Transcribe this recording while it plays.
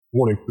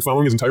Warning, the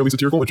following is entirely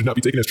satirical and should not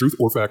be taken as truth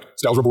or fact.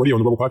 Styles Rebel Radio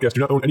and the Rebel Podcast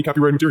do not own any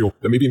copyrighted material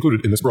that may be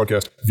included in this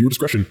broadcast. Viewer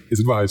discretion is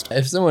advised.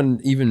 If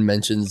someone even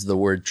mentions the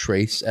word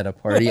trace at a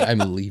party,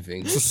 I'm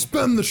leaving.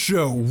 Suspend the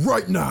show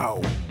right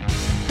now.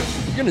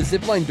 You're gonna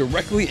zipline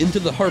directly into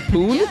the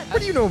harpoon? Yeah,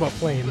 What do you know about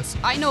planes?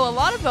 I know a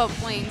lot about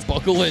planes.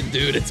 Buckle in,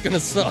 dude. It's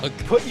gonna suck.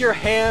 Put your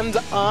hand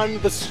on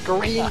the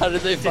screen. How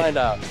did they find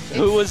out?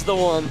 Who was the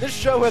one? This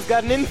show has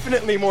gotten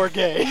infinitely more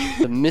gay.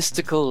 The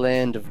mystical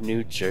land of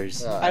New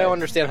Jersey. I don't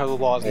understand how the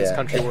laws in this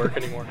country work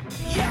anymore.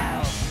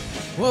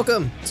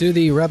 Welcome to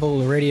the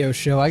Rebel Radio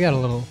Show. I got a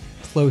little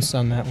close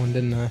on that one,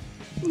 didn't I?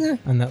 Yeah.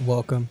 On that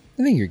welcome.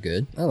 I think you're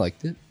good. I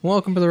liked it.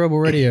 Welcome to the Rebel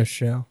Radio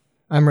Show.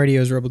 I'm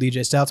Radio's Rebel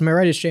DJ Stout. To my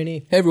right is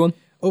Shani. Hey, everyone.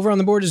 Over on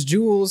the board is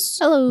Jules.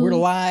 Hello. We're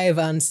live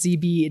on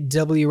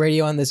CBW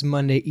Radio on this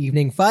Monday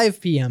evening,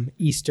 5 p.m.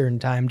 Eastern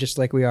Time, just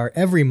like we are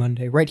every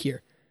Monday, right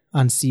here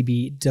on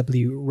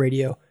CBW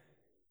Radio.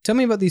 Tell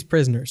me about these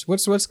prisoners.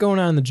 What's going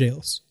on in the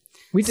jails?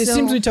 It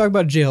seems we talk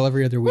about jail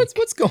every other week.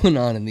 What's going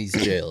on in these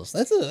jails?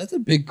 That's a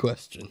big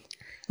question.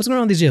 What's going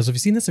on in these jails? Have you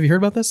seen this? Have you heard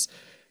about this?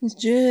 These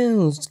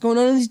jails. What's going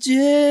on in these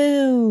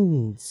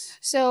jails?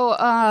 So,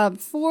 I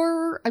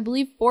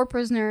believe four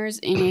prisoners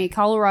in a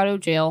Colorado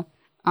jail,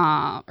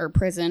 or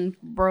prison,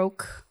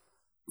 broke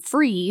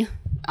free,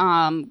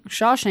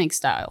 Shawshank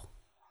style.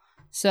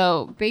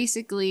 So,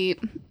 basically,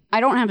 I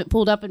don't have it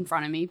pulled up in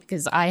front of me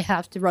because I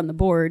have to run the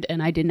board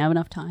and I didn't have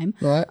enough time.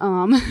 What?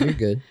 You're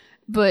good.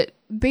 But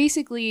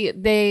basically,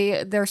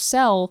 their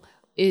cell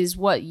is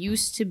what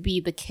used to be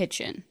the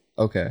kitchen.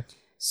 Okay.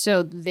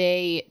 So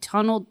they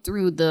tunneled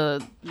through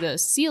the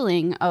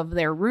ceiling of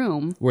their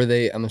room. Were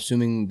they, I'm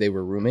assuming they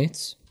were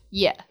roommates?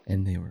 Yeah.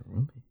 And they were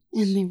roommates.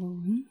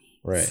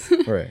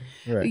 Right.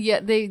 Yeah,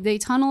 they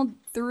tunneled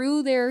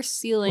through their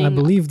ceiling. I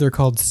believe they're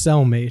called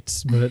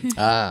cellmates, but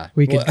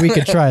we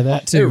could try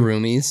that They're too.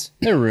 roomies.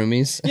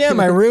 Yeah,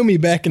 my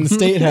roomie back in the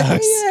state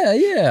house.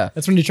 Yeah.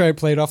 That's when you try to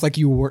play it off like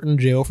you weren't in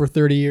jail for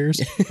 30 years.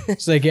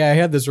 It's like, yeah, I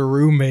had this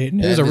roommate.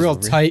 And it was a real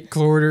tight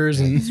quarters.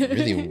 And He's a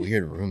really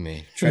weird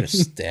roommate. Try to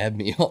stab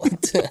me all the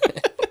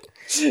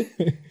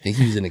time. Think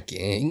he was in a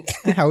gang.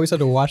 I always had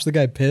to watch the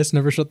guy piss,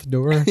 never shut the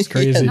door. It's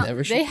crazy. Yeah,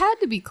 never They had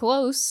to be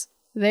close.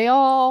 They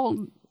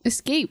all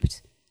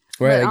escaped.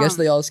 Right, But, I guess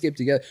they all escaped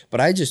together.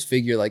 But I just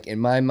figure, like, in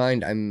my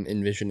mind, I'm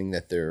envisioning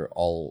that they're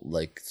all,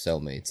 like,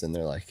 cellmates. And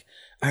they're like,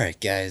 all right,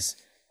 guys,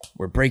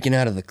 we're breaking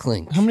out of the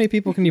clink. How many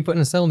people can you put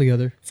in a cell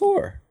together?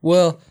 4.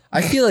 Well,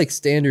 I feel like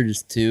standard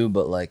is 2,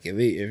 but, like, if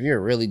you're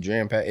really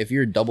jam-packed, if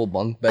you're double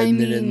bunk bedding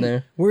it in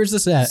there. Where's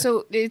this at?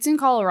 So it's in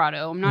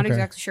Colorado. I'm not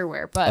exactly sure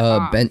where,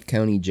 but Bent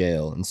County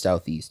Jail in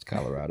southeast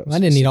Colorado. I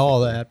didn't need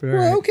all that. But all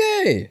right. Well,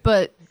 okay.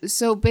 But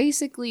so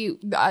basically,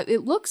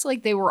 it looks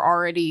like they were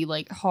already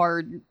like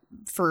hard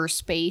for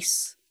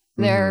space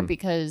there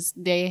because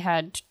they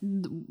had,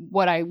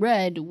 what I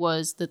read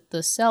was that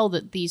the cell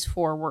that these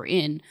 4 were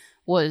in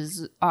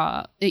was,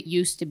 it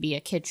used to be a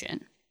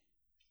kitchen.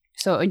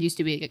 So it used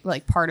to be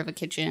like part of a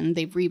kitchen.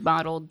 They've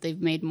remodeled, they've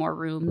made more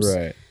rooms.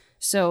 Right.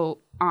 So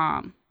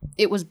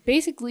it was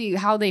basically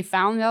how they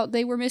found out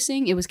they were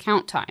missing. It was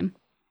count time.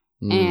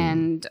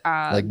 And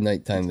Like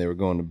nighttime, they were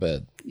going to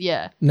bed.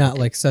 yeah. Not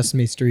like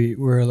Sesame Street,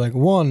 where like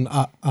 1,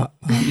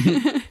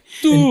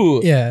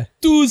 2. Yeah.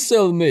 2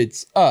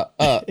 cellmates.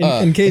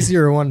 In case you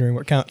were wondering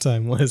what count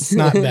time was, it's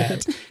not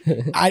that.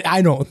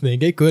 I don't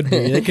think. It could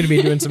be. They could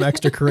be doing some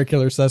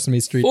extracurricular Sesame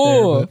Street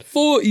there. But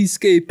 4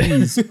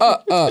 escapees.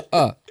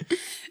 But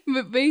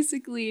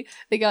basically,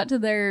 they got to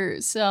their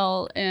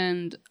cell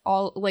and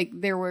all like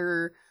there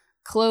were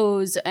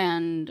clothes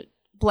and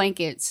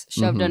blankets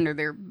shoved under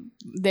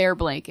their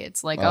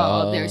blankets. Like,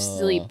 they're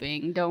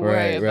sleeping. Don't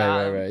worry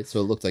about it. Right. So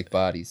it looked like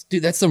bodies.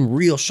 Dude, that's some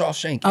real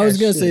Shawshank. I was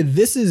gonna say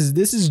this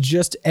is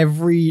just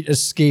every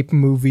escape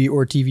movie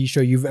or TV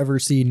show you've ever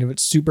seen. If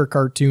it's super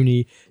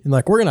cartoony and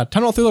like we're gonna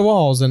tunnel through the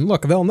walls and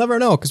look, they'll never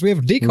know because we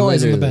have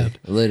decoys in the bed.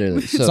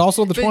 Literally. It's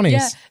also the 20s.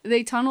 Yeah,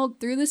 they tunneled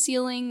through the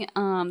ceiling.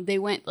 They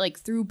went like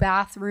through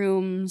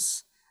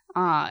bathrooms.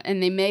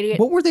 And they made it.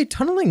 What were they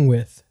tunneling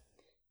with?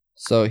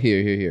 So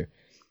here.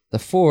 The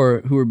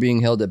 4 who were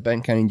being held at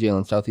Bent County Jail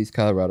in southeast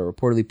Colorado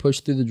reportedly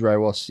pushed through the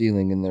drywall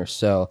ceiling in their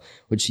cell,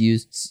 which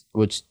used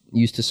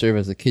to serve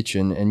as a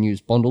kitchen, and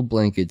used bundled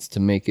blankets to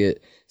make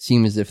it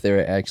seem as if they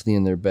were actually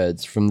in their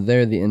beds. From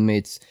there, the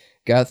inmates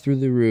got through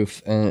the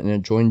roof and an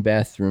adjoined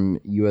bathroom,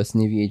 U.S.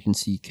 Navy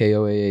agency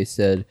KOAA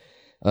said,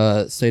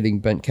 citing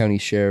Bent County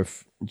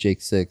Sheriff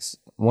Jake Six.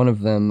 One of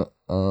them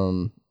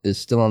is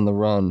still on the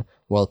run,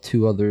 while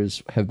 2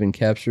 others have been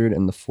captured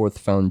and the 4th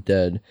found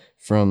dead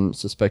from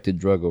suspected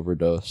drug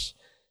overdose.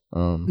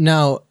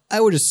 Now, I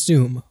would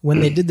assume when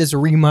they did this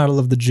remodel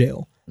of the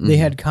jail, they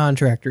had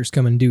contractors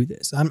come and do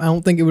this. I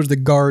don't think it was the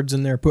guards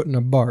in there putting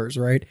up bars,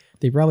 right?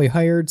 They probably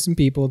hired some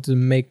people to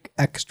make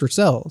extra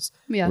cells.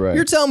 Yeah. Right.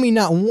 You're telling me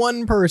not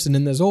one person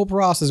in this whole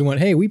process went,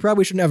 hey, we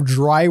probably shouldn't have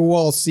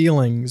drywall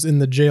ceilings in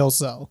the jail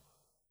cell.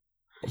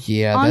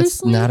 Yeah,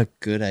 Honestly, that's not a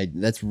good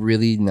idea. That's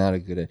really not a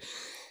good idea.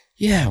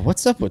 Yeah,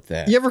 what's up with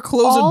that? You ever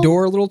close a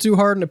door a little too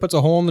hard and it puts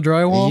a hole in the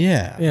drywall?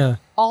 Yeah. Yeah.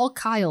 All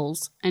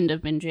Kyles end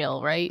up in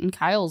jail, right? And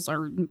Kyles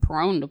are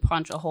prone to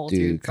punch a hole through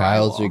Dude, drywall.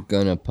 Kyles are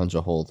gonna punch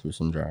a hole through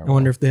some drywall. I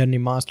wonder if they had any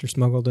monster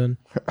smuggled in.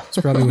 That's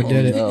probably what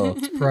did it. no.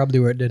 It's probably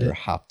what did They're it.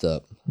 hopped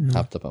up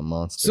on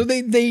monster. So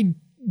they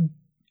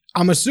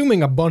I'm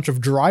assuming a bunch of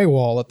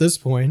drywall at this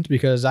point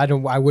because I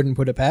wouldn't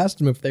put it past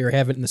them if they were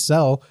having it in the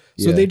cell.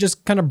 So Yeah. they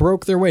just kind of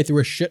broke their way through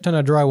a shit ton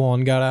of drywall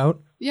and got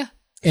out. Yeah.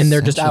 And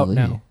they're just out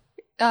Essentially.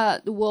 now.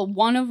 Well,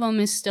 one of them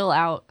is still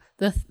out.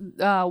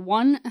 The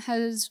one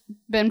has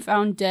been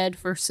found dead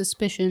for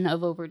suspicion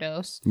of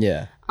overdose.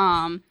 Yeah.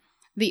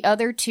 The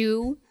other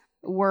two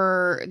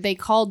they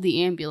called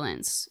the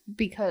ambulance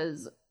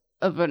because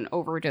of an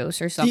overdose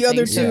or something. The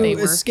other so two they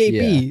were-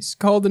 escapees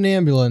called an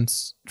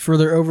ambulance for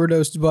their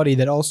overdosed buddy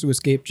that also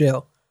escaped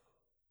jail.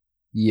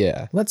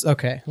 Yeah. Let's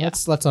Yeah.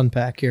 let's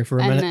unpack here for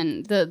a minute.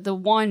 and then the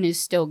one is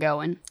still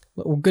going.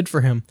 Well, good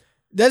for him.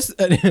 That's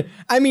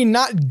I mean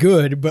not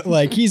good, but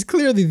like he's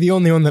clearly the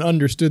only one that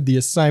understood the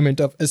assignment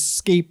of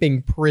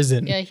escaping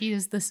prison. Yeah, he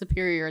is the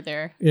superior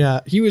there. Yeah,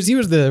 he was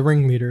the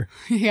ringleader.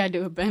 He had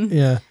to have been.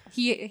 Yeah.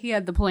 He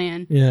had the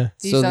plan. Yeah.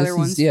 These So other this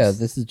ones.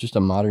 this is just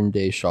a modern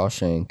day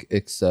Shawshank,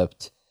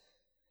 except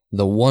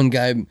the one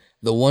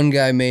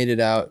guy made it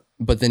out,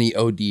 but then he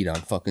OD'd on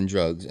fucking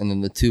drugs, and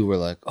then the two were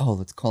like, "Oh,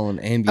 let's call an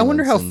ambulance." I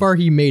wonder how and- far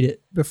he made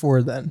it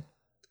before then.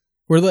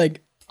 We're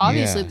like,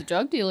 Obviously, Yeah. the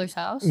drug dealer's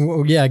house.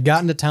 well, yeah,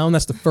 got into town.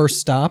 That's the first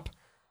stop.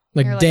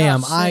 Like, You're like,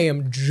 damn, oh, shit. I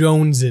am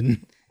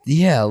jonesing.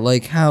 Yeah,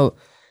 like how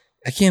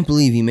I can't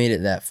believe he made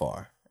it that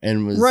far,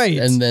 and was Right.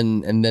 and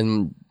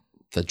then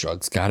the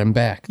drugs got him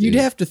back. You'd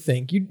dude. have to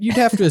think. You'd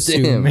have to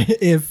assume Damn.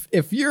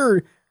 if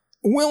you're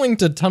willing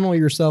to tunnel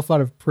yourself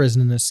out of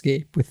prison and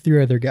escape with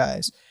 3 other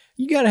guys,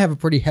 you got to have a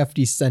pretty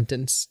hefty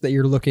sentence that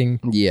you're looking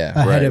yeah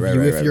ahead right, of right, you.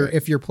 right, If right, your right.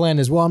 if your plan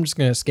is, well, I'm just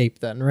going to escape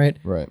then, right?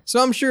 Right.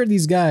 So I'm sure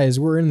these guys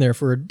were in there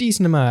for a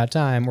decent amount of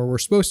time, or were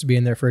supposed to be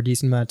in there for a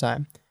decent amount of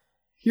time.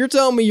 You're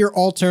telling me your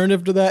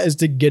alternative to that is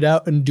to get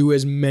out and do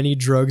as many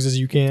drugs as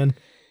you can?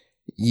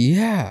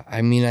 Yeah,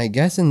 I mean, I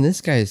guess in this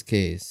guy's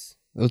case,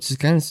 which is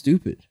kind of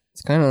stupid.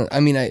 It's kind of, I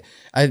mean,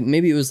 I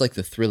maybe it was like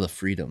the thrill of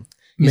freedom.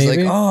 He's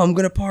Maybe. like, oh, I'm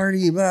gonna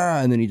party, blah,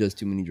 and then he does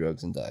too many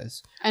drugs and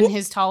dies. And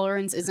his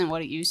tolerance isn't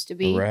what it used to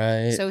be.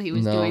 Right. So he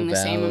was No, doing the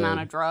same valid. amount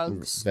of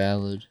drugs.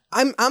 Valid.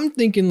 I'm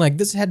thinking like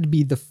this had to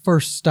be the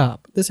first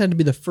stop. This had to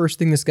be the first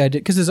thing this guy did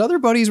because his other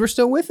buddies were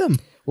still with him.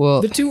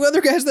 Well, The 2 other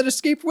guys that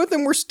escaped with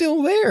him were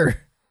still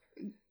there.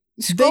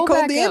 Scroll called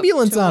back the up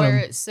ambulance to on where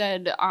him. it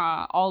said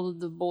all of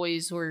the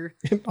boys were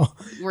Oh,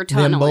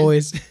 tunneling. them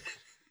boys.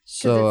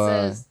 so it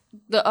says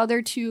the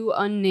other 2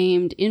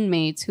 unnamed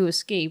inmates who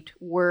escaped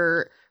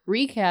were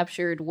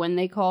recaptured when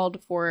they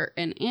called for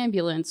an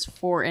ambulance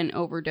for an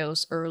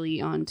overdose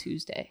early on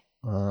Tuesday.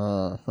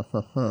 So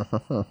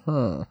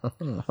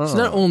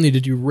not only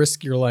did you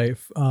risk your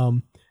life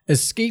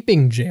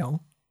escaping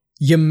jail,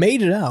 you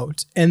made it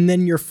out, and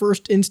then your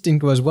first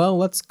instinct was, well,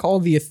 let's call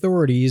the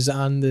authorities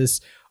on this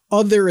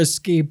other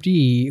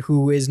escapee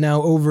who is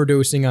now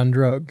overdosing on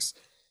drugs,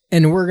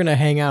 and we're gonna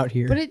hang out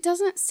here. But it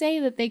doesn't say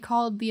that they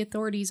called the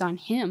authorities on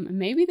him.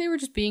 Maybe they were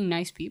just being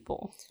nice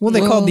people. well, they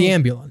called the Well,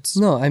 ambulance.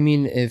 no, I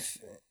mean, if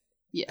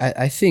Yeah.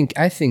 I think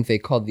they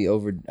called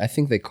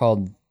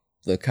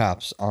the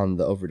cops on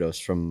the overdose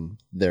from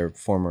their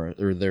former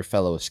or their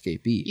fellow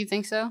escapee. You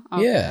think so?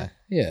 Yeah,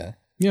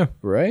 Yeah,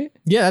 right.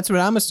 yeah, that's what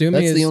I'm assuming.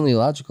 That's is, the only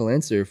logical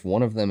answer if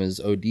one of them is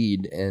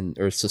OD'd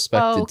or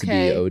suspected to be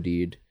Okay.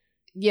 OD'd.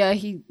 Yeah,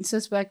 he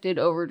suspected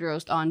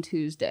overdose on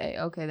Tuesday.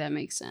 Okay, that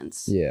makes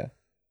sense. Yeah.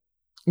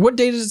 What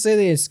day does it say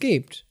they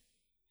escaped?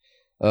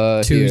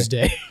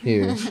 Tuesday.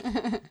 Here.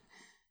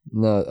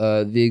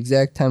 No, the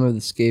exact time of the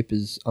escape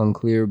is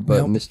unclear, but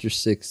Nope. Mr.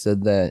 Six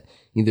said that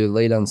either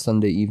late on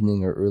Sunday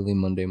evening or early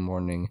Monday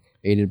morning,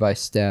 aided by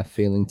staff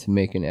failing to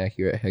make an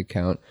accurate head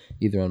count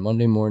either on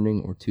Monday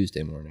morning or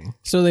Tuesday morning.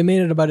 So they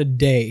made it about a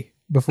day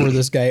before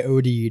this guy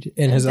OD'd,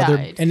 and his other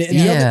died. and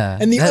Yeah,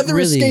 the that other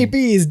really-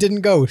 escapees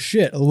didn't go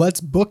shit. Let's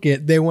book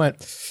it. They went.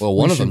 Well, "We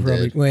one of should them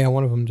probably-" did. Well, yeah,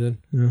 one of them did.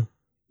 Yeah.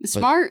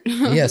 Smart.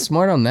 Yeah,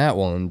 smart on that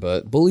one,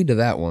 but bully to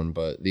that one.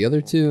 But the other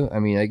two, I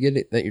mean, I get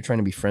it that you're trying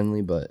to be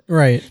friendly, but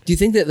Right. do you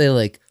think that they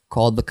like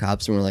called the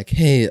cops and were like,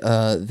 "Hey,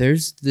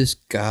 there's this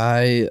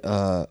guy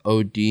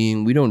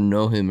ODing. We don't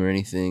know him or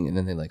anything," and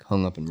then they like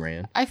hung up and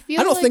ran? I feel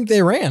I don't like think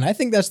they ran. I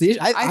think that's the issue.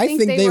 I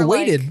think they were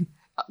waited. Like,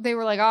 they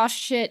were like, "Oh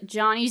shit,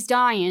 Johnny's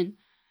dying."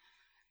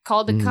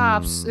 Called the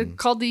cops.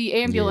 Called the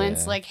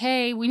ambulance. Yeah. Like,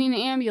 "Hey, we need an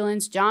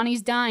ambulance.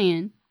 Johnny's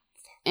dying,"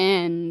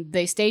 and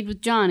they stayed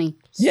with Johnny.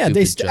 Yeah,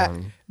 Stupid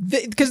Johnny.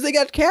 because they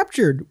got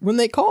captured when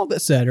they called.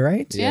 It said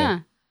right. Yeah.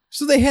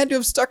 So they had to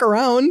have stuck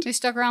around. They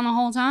stuck around the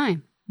whole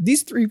time.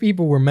 These 3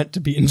 people were meant to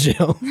be in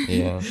jail.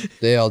 Yeah,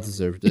 they all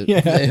deserved it. Yeah.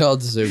 They all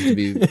deserved to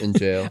be in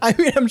jail. I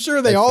mean, I'm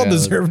sure they That's all valid.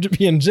 deserve to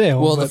be in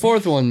jail. Well, the but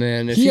fourth one,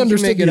 man, if he he can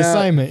understood make it the out,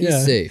 assignment, he's yeah.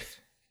 safe.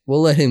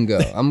 We'll let him go.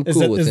 I'm is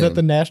cool that with is him. that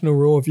the national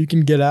rule? If you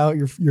can get out,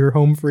 you're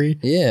home free.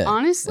 Yeah,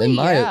 Honestly, in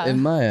my yeah.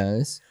 in my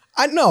eyes.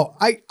 I know.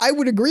 I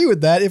would agree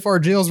with that if our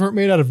jails weren't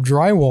made out of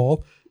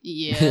drywall.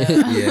 Yeah.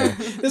 Yeah.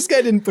 This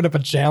guy didn't put up a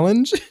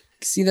challenge.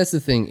 See, that's the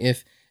thing.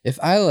 If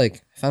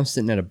I'm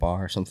sitting at a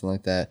bar or something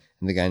like that,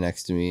 and the guy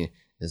next to me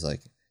is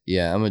like,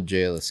 "Yeah, I'm a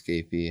jail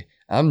escapee,"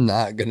 I'm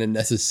not gonna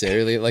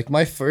necessarily like.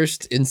 My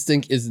first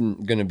instinct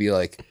isn't gonna be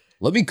like,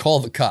 "Let me call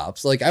the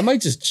cops." Like, I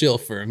might just chill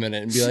for a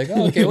minute and be like,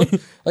 "Oh, okay,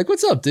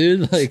 what's up,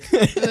 dude?" Like,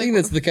 I think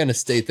that's the kind of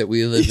state that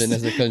we live in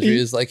as a country.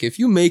 Is like, if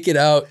you make it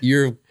out,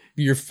 you're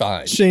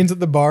fine. Shane's at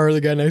the bar.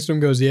 The guy next to him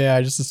goes, "Yeah,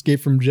 I just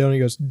escaped from jail." And he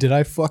goes, "Did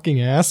I fucking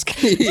ask?"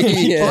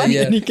 Yeah,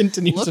 yeah. And he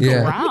continues Look to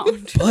go.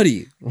 around.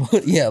 Buddy,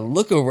 yeah,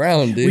 look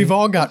around, dude. We've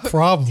all got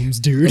problems,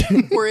 dude.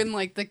 We're in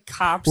like the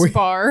cops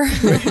bar.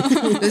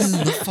 This is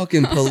the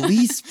fucking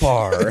police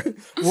bar.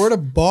 We're at a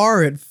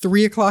bar at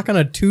 3:00 on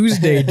a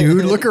Tuesday,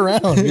 dude. Look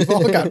around. We've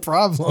all got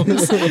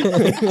problems.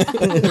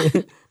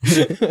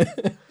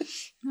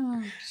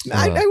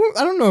 I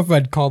don't know if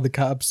I'd call the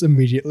cops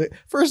immediately.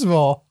 First of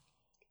all,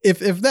 if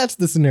that's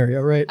the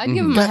scenario, right? I'd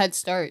give him a head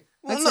start.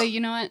 I'd say, you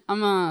know what? I'm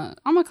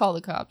gonna call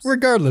the cops.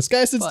 Regardless,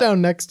 guy sits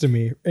down next to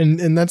me,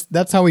 and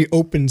that's how he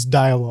opens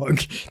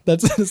dialogue.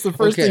 That's the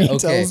first thing he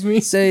tells me.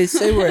 Say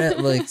we're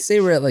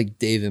at like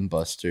Dave and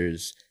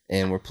Buster's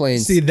and we're playing.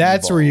 See,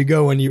 that's skee-ball. where you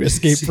go when you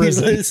escape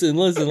prison.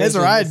 Listen. That's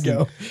where I'd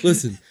go.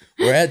 Listen,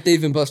 we're at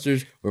Dave and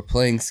Buster's. We're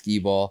playing skee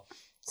ball.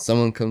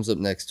 Someone comes up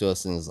next to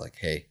us and is like,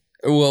 "Hey."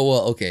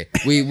 Well, okay.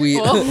 We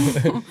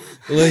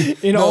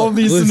like In all of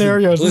these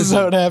scenarios, this is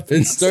how it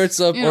happens. It starts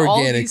up In all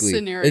these organically.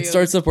 scenarios, It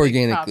starts up the cops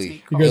organically.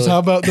 need He goes, "How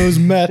about those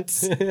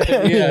Mets?"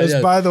 Yes,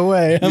 yeah. by the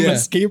way, I'm Yeah.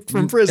 escaped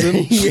from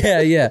prison.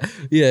 yeah.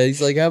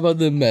 He's like, "How about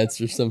the Mets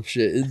or some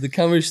shit?" The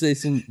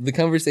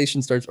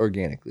conversation starts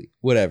organically.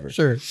 Whatever.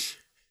 Sure.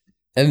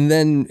 And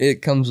then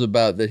it comes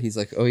about that he's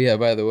like, "Oh yeah,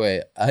 by the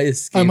way, I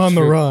escaped. I'm on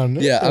the from- run."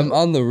 Yeah, I'm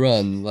on the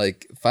run.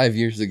 Like 5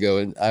 years ago,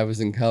 and I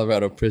was in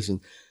Colorado prison.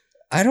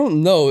 I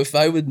don't know if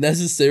I would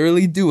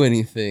necessarily do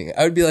anything.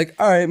 I would be like,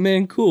 "All right,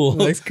 man, cool."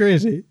 That's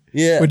crazy.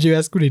 Yeah, Would you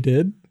ask what he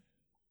did?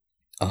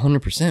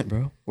 100%,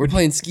 bro. We're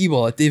playing skee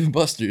ball at Dave and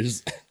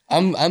Buster's.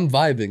 I'm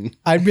vibing.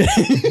 I'd be.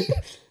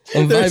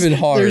 I'm vibing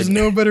hard. There's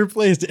no better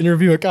place to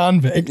interview a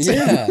convict.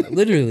 Yeah,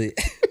 literally.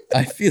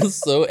 I feel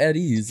so at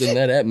ease in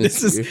that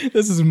atmosphere.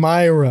 This is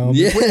my realm.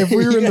 Yeah, If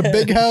we were in the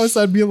big house,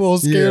 I'd be a little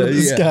scared of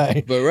this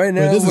guy. But right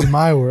now, But this is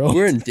my world.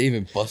 we're in Dave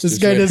and Buster's. This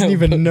guy right doesn't now,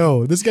 even bro.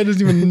 know. This guy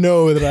doesn't even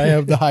know that I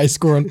have the high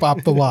score and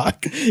Pop the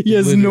Lock. He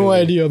has no Literally.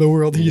 idea the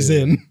world he's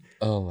in.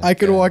 Oh my I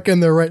could God. walk in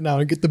there right now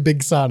and get the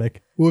big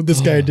Sonic. What would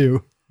this guy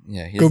do?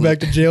 Yeah, he Go doesn't- back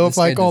to jail this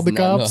if I guy called does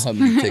the not cops? know how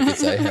many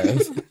tickets I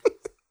have.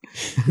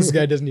 This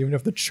guy doesn't even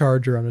have the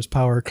charger on his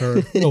power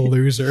card. A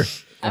loser.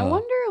 I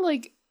wonder,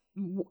 like,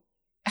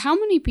 how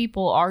many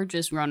people are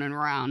just running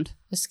around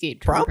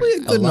escaped? from Probably a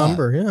prison? good lot.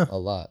 number, yeah. A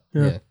lot.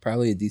 Yeah. Yeah.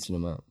 Probably a decent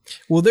amount.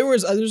 Well,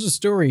 there's a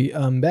story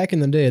back in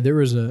the day. There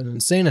was an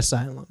insane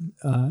asylum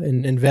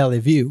in Valley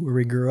View where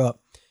we grew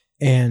up,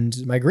 and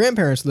my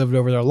grandparents lived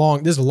over there.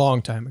 This is a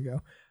long time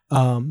ago,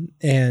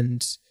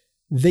 and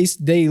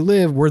they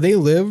lived where they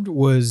lived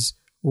was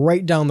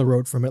right down the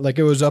road from it. Like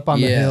it was up on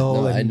the hill.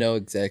 No, and- I know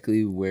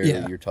exactly where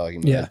Yeah. you're talking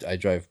about. Yeah. I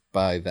drive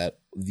by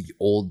the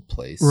old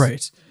place.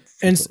 Right.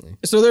 And frequently.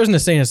 so there's an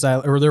insane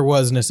asylum, or there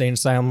was an insane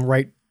asylum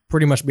right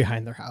pretty much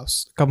behind their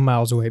house, a couple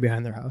miles away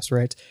behind their house,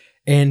 right?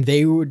 And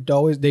they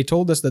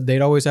told us that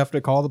they'd always have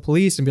to call the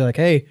police and be like,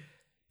 "Hey,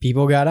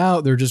 people got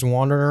out. They're just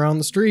wandering around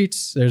the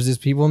streets. There's these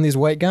people in these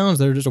white gowns.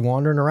 They're just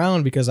wandering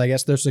around because I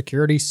guess their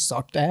security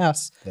sucked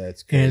ass.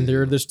 That's crazy. And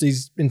they're just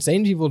these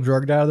insane people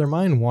drugged out of their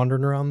mind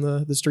wandering around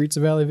the streets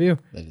of Valley View.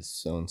 That is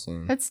so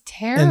insane. That's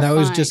terrifying. And that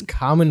was just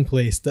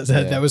commonplace.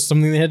 That was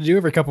something they had to do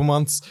every couple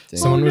months. Damn.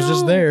 Someone was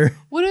just there.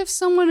 What if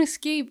someone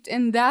escaped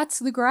and that's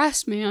the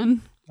grass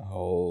man?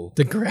 Oh,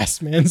 The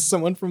grass man,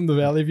 someone from the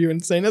Valley View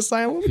Insane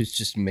Asylum. who's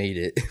just made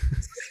it?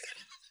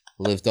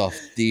 Lived off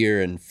deer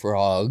and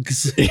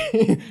frogs.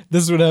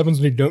 This is what happens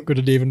when you don't go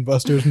to Dave and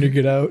Buster's when you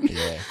get out.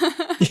 Yeah.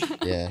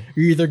 Yeah.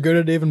 You either go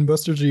to Dave and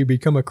Buster's or you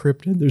become a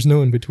cryptid. There's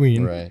no in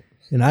between. Right.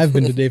 And I've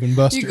been to Dave and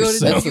Buster's. You go to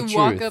so. That's you the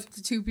walk truth. up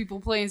to two people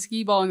playing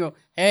skee ball and go,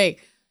 "Hey."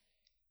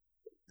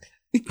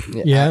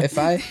 Yeah. If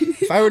I were to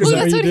that Well,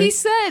 that's what what you he did?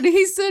 said.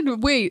 He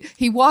said, "Wait."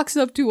 He walks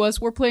up to us.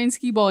 We're playing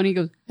skee ball, and he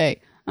goes,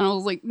 "Hey." And I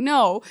was like,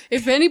 "No.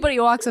 If anybody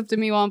walks up to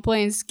me while I'm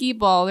playing skee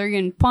ball, they're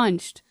getting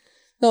punched."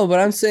 no,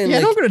 but I'm saying Yeah,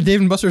 like don't go to Dave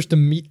and Buster's to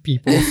meet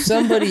people. if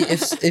somebody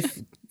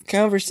if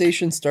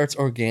conversation starts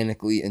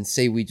organically and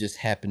say we just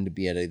happen to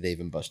be at a Dave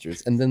and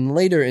Buster's and then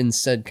later in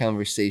said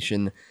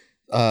conversation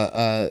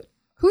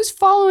Who's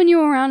following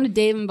you around to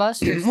Dave and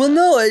Buster's? well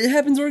no it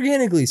happens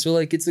organically so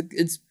like it's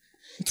It's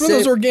one say- of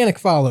those organic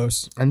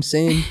follows. I'm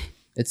saying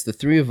it's the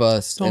three of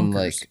us and Stonkers.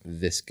 like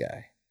this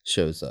guy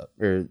shows up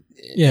or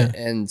Yeah.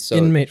 and so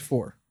Inmate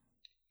 4.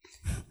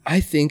 I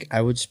think I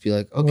would just be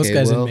like, okay, Most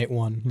guys well, inmate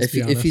one.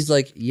 if he's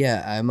like,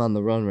 yeah, I'm on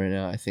the run right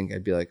now, I think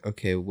I'd be like,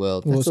 okay, well,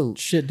 that's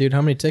shit, dude.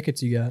 How many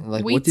tickets you got?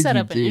 like, what We'd did set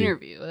you up an do?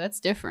 interview. That's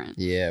different.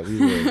 Yeah, we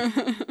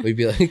would. We'd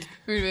be like,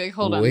 We'd be like,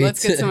 hold on, wait,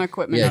 let's get some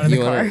equipment yeah, out of the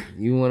you car.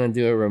 you want to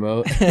do a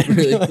remote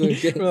really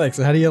quick? We're like,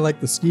 so how do you like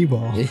the skee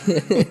ball?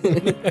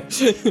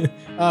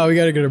 Oh, we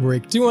gotta go to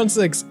break.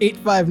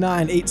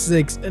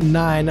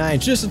 216-859-8699.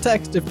 Just a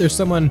text if there's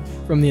someone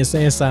from the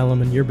insane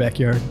asylum in your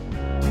backyard.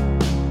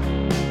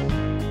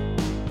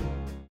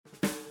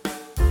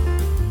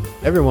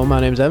 Everyone, my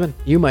name's Evan.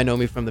 You might know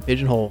me from the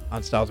Pigeonhole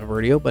on Styles of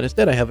Radio, but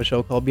instead I have a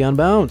show called Beyond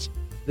Bounds.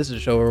 This is a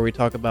show where we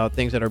talk about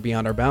things that are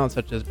beyond our bounds,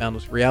 such as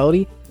boundless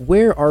reality.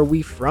 Where are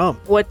we from?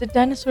 What did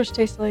dinosaurs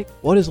taste like?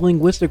 What is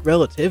linguistic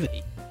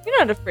relativity? You're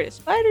not afraid of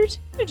spiders.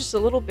 You're just a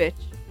little bitch.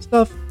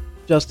 Stuff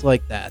just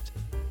like that.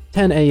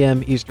 10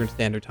 a.m. Eastern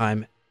Standard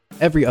Time,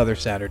 every other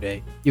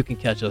Saturday. You can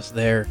catch us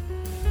there.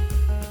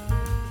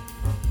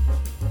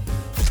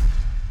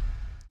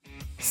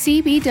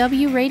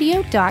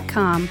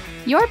 CBWRadio.com,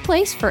 your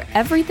place for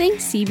everything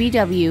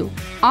CBW.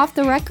 Off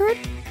the record,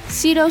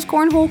 Cito's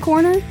Cornhole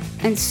Corner,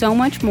 and so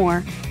much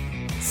more.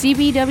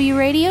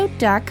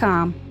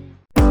 CBWRadio.com.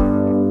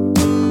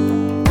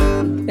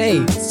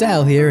 Hey,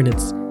 Sal here, and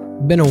it's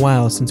been a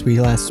while since we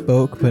last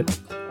spoke, but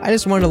I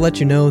just wanted to let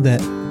you know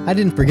that I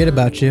didn't forget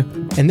about you,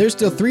 and there's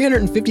still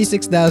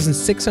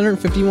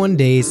 356,651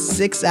 days,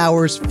 6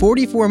 hours,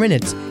 44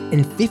 minutes,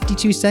 and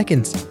 52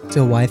 seconds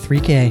till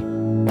Y3K.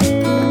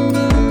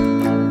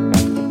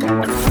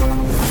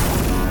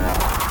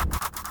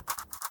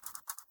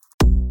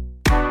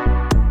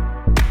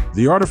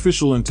 The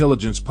Artificial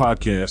Intelligence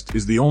Podcast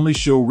is the only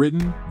show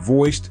written,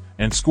 voiced,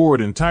 and scored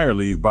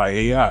entirely by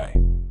AI.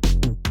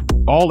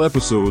 All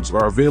episodes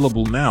are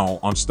available now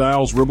on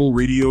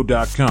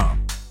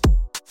StylesRebelRadio.com.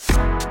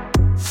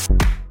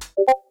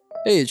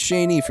 Hey, it's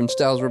Shane E from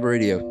Styles Rubber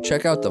Radio.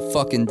 Check out the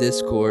fucking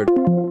Discord.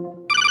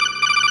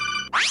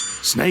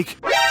 Snake?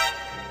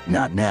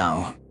 Not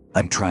now.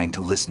 I'm trying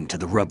to listen to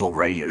the Rebel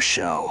Radio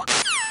Show.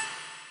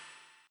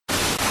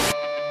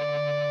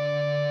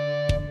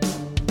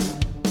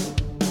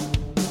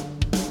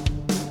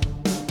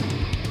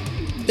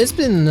 It's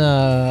been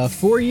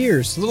 4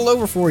 years, a little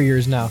over 4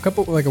 years now.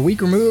 A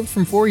week removed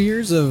from 4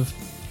 years of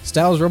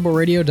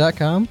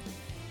StylesRebelRadio.com.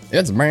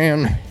 It's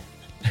been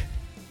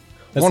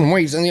 1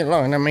 week since you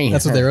looked at me.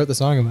 That's what they wrote the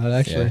song about,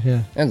 actually.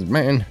 Yeah. It's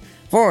been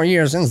 4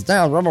 years since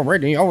Styles Rubber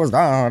Radio was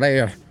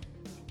there.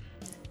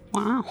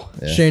 Wow.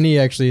 Yeah. Shane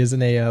actually is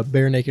in a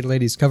Bare Naked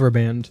Ladies cover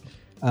band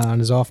on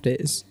his off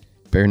days.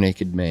 Bare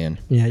Naked Man.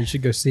 Yeah, you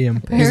should go see him.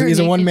 Bare He's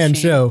a Naked one-man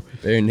Shane. show.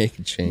 Bare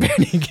Naked Shane. Bare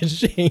Naked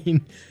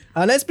Shane.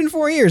 That's been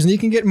 4 years, and you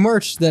can get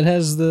merch that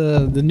has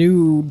the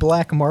new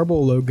black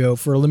marble logo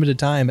for a limited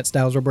time at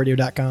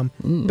stylesrubradio.com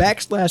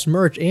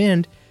 /merch,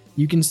 and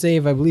you can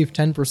save, I believe,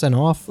 10%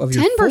 off of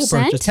your full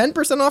 10%? purchase.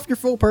 10% off your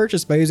full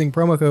purchase by using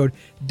promo code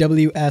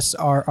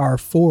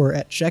WSRR4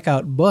 at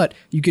checkout, but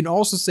you can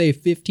also save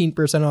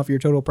 15% off your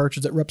total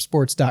purchase at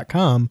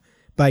repsports.com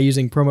by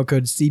using promo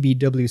code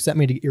CBW. Set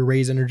me to get your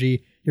Raise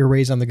Energy, your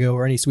Raise on the Go,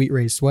 or any Sweet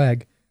Raise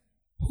swag.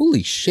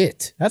 Holy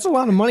shit. That's a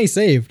lot of money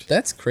saved.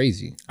 That's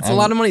crazy. That's a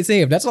lot of money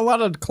saved. That's a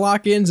lot of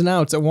clock ins and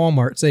outs at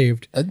Walmart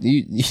saved.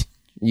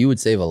 You would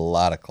save a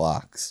lot of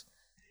clocks.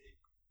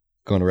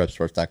 Going to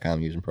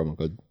repsports.com using promo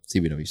code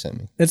CBW sent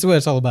me. That's what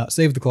it's all about.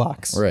 Save the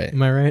clocks. Right.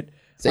 Am I right?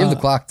 Save the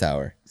clock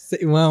tower.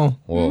 Well,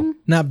 Whoa.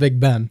 not Big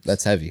Ben.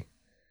 That's heavy.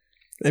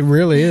 It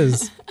really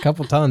is. A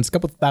couple tons,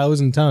 couple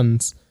thousand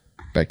tons.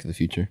 Back to the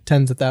Future.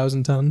 Tens of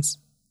thousand tons.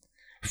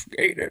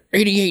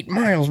 88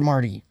 miles,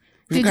 Marty.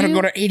 We've got to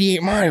go to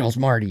 88 miles,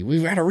 Marty.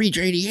 We've got to reach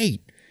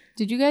 88.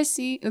 Did you guys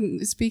see,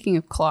 speaking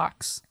of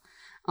clocks,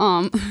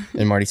 And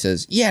Marty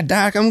says, yeah,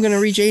 Doc, I'm going to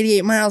reach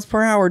 88 miles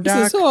per hour, He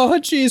Doc. says, oh,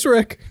 geez,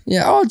 Rick.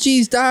 Yeah, oh,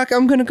 geez, Doc,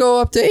 I'm going to go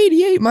up to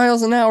 88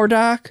 miles an hour,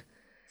 Doc.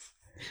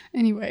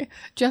 anyway,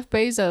 Jeff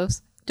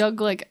Bezos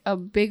dug like a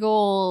big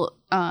ol'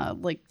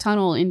 like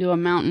tunnel into a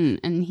mountain,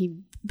 and he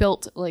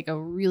built like a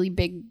really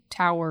big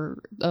tower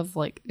of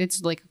like,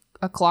 it's like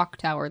a clock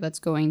tower that's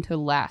going to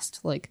last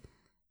like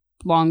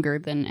longer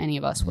than any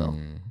of us will.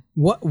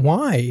 What?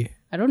 Why?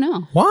 I don't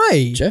know.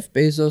 Why? Jeff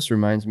Bezos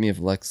reminds me of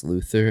Lex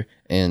Luthor,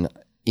 and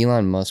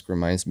Elon Musk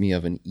reminds me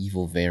of an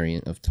evil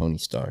variant of Tony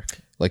Stark,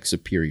 like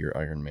Superior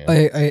Iron Man.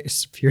 I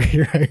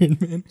Superior Iron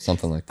Man.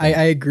 Something like that.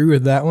 I agree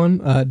with that one.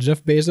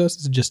 Jeff Bezos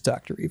is just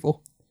Dr.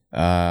 Evil.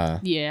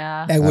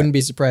 Yeah. I wouldn't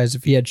be surprised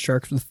if he had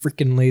sharks with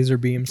freaking laser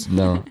beams.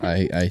 No,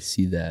 I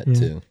see that Yeah.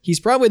 too. He's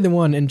probably the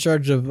one in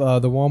charge of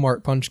the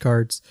Walmart punch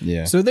cards.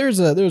 Yeah. So there's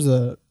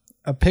a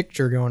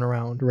picture going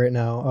around right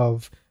now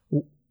of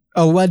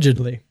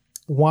allegedly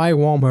why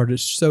Walmart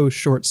is so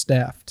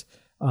short-staffed.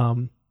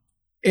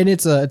 And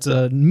it's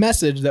a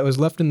message that was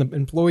left in the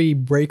employee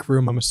break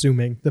room, I'm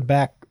assuming. The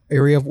back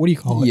area of, what do you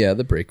call it? Yeah,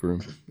 the break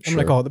room. I'm going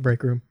to call it the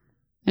break room.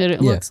 And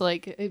it Yeah. looks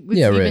like it was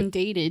Yeah, even right.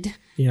 dated.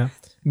 Yeah.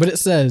 But it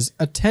says,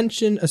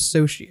 attention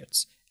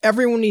associates.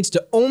 Everyone needs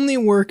to only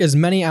work as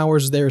many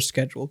hours as they are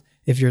scheduled.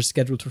 If you're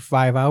scheduled for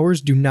 5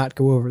 hours, do not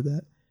go over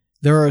that.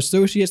 There are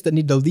associates that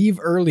need to leave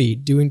early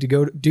due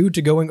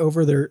to going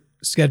over their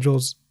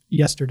schedules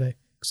yesterday.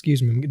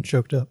 Excuse me, I'm getting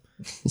choked up.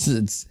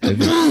 It's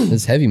heavy.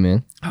 It's heavy,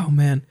 man. Oh,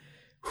 man.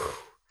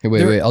 Hey,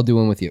 wait. I'll do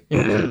one with you.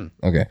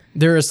 Okay.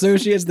 There are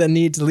associates that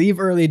need to leave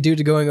early due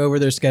to going over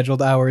their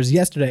scheduled hours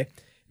yesterday.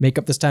 Make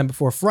up this time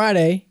before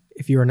Friday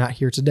if you are not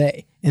here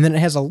today. And then it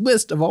has a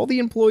list of all the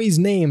employees'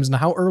 names and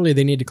how early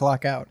they need to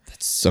clock out.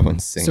 That's so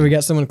insane. So we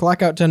got someone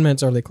clock out 10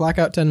 minutes early, clock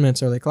out 10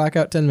 minutes early, clock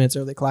out 10 minutes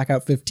early, clock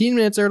out 15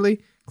 minutes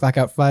early, clock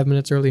out 5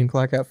 minutes early, and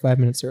clock out 5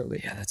 minutes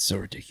early. Yeah, that's so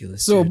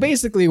ridiculous. So dude.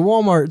 basically,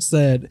 Walmart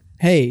said,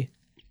 hey,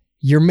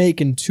 you're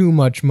making too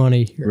much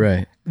money here.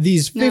 Right.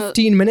 These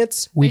 15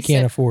 minutes, we They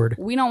can't said, afford.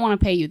 We don't want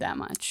to pay you that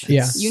much.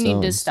 Yeah. You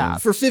need to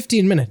stop. For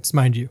 15 minutes,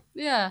 mind you.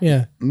 Yeah.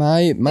 Yeah.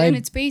 And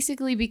it's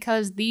basically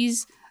because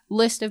these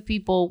list of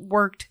people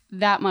worked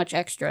that much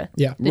extra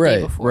the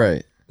day before.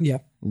 Right. Yeah.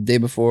 The day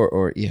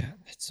before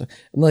that's so,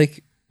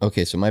 like,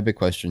 okay, so my big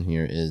question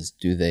here is,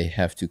 do they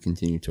have to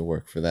continue to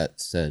work for that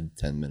said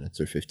 10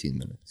 minutes or 15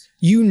 minutes?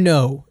 You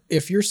know,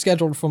 if you're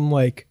scheduled from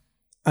like,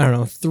 I don't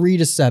know, 3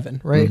 to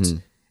 7, right? Mm-hmm.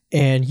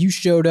 And you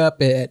showed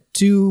up at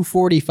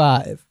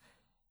 2:45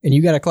 and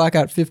you got to clock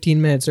out 15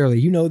 minutes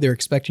early, you know they're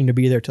expecting to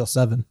be there till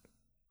 7.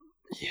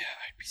 Yeah,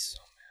 I'd be so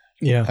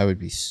mad. Yeah. I would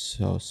be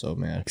so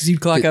mad. Because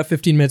you'd clock out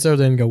 15 minutes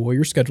early and go, well,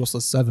 your schedule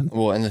says 7.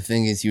 Well, and the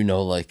thing is,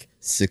 like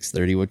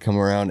 6:30 would come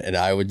around and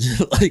I would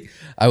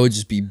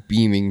just be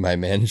beaming my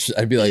manager.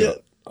 I'd be like,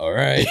 all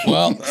right,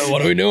 well,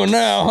 what are we doing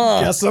now,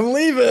 huh? Guess I'm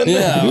leaving.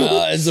 Yeah,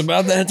 well, it's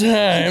about that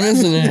time,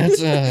 isn't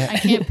it? I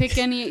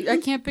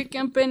can't pick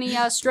up any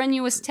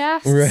strenuous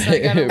tasks. Right, I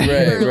gotta leave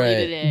early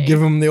today. Give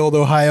them the old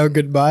Ohio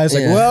goodbye. It's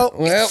like, well,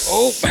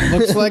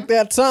 looks like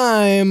that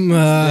time.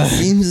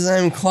 Seems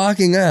I'm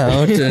clocking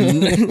out.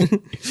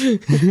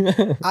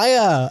 And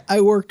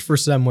I worked for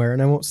somewhere,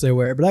 and I won't say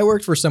where, but I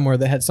worked for somewhere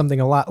that had something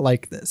a lot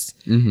like this.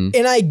 Mm-hmm.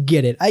 And I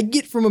get it. I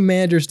get from a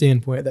manager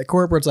standpoint that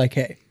corporate's like,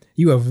 hey,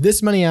 you have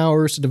this many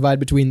hours to divide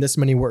between this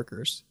many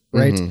workers,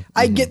 right?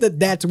 I get that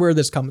that's where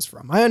this comes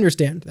from. I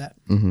understand that.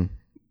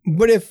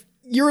 But if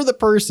you're the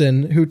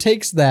person who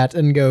takes that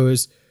and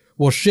goes,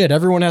 well, shit,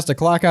 everyone has to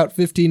clock out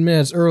 15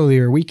 minutes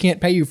earlier. We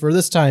can't pay you for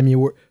this time.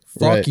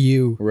 Fuck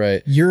you.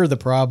 Right. You're the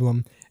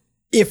problem.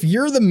 If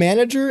you're the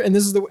manager,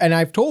 and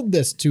I've told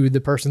this to the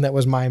person that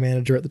was my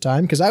manager at the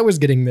time, because I was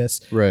getting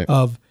this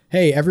of,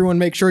 hey, everyone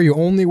make sure you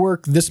only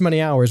work this many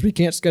hours. We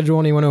can't schedule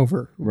anyone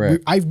over. Right.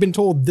 I've been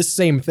told this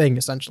same thing,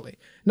 essentially.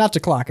 Not to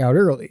clock out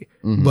early,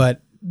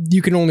 but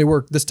you can only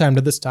work this time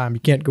to this time. You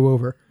can't go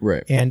over.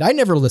 Right. And I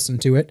never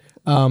listened to it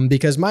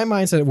because my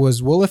mindset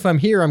was, well, if I'm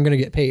here, I'm going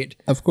to get paid.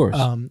 Of course.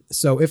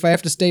 So if I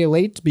have to stay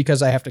late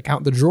because I have to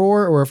count the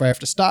drawer or if I have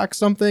to stock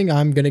something,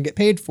 I'm going to get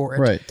paid for it.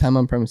 Right. Time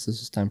on premises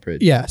is time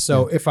paid. Yeah.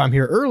 So if I'm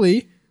here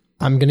early,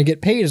 I'm going to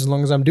get paid as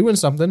long as I'm doing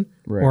something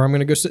or I'm going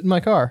to go sit in my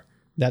car.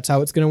 That's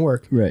how it's going to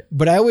work. Right.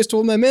 But I always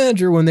told my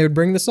manager when they would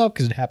bring this up,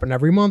 because it happened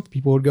every month,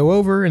 people would go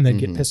over and they'd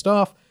get pissed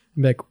off.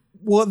 I'd be like,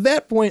 well, at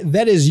that point,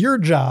 that is your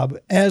job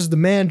as the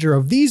manager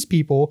of these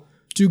people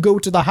to go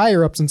to the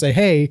higher ups and say,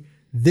 hey,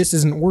 this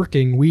isn't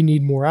working. We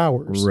need more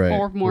hours. Right.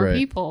 Or more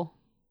people.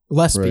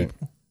 Less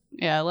people.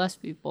 Yeah, less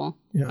people.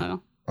 Yeah.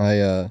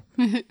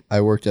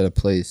 I worked at a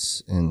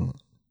place in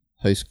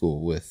high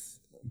school with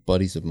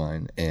buddies of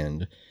mine,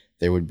 and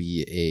there would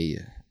be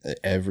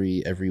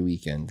every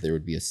weekend there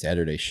would be a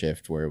Saturday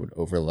shift where it would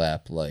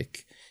overlap,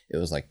 like it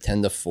was like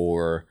 10 to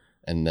 4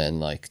 and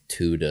then like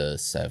 2 to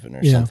 7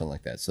 or something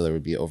like that. So there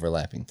would be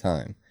overlapping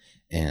time.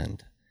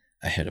 And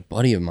I had a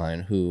buddy of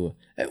mine who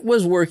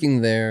was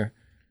working there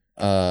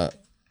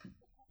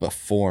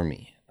before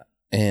me,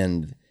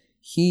 and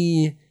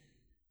he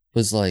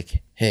was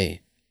like,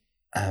 hey,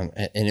 and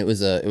it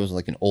was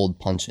like an old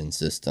punch-in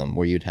system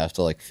where you'd have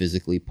to like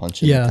physically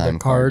punch in the time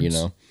card, you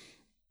know.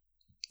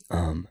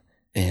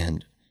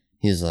 And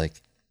he was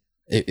like,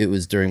 it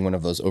was during one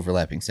of those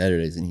overlapping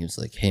Saturdays, and he was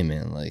like, hey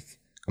man, like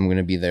I'm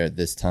gonna be there at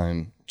this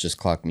time, just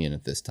clock me in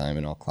at this time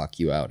and I'll clock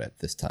you out at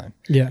this time.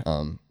 Yeah.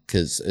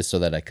 Cause so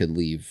that I could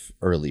leave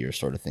earlier,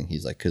 sort of thing.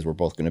 He's like, cause we're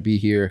both gonna be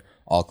here,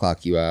 I'll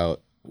clock you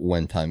out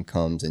when time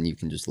comes and you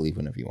can just leave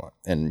whenever you want,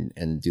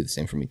 and do the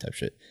same for me type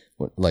shit.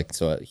 Like,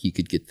 so he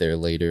could get there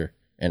later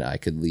and I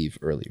could leave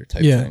earlier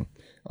type thing.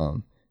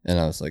 And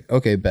I was like,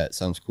 okay, bet,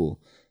 sounds cool.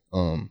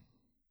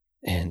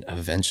 And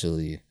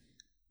eventually,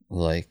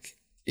 like,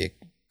 it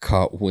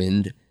caught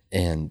wind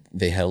and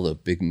they held a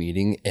big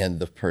meeting, and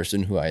the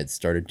person who I had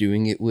started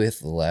doing it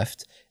with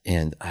left,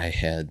 and I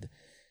had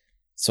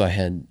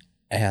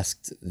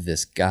asked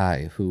this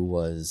guy who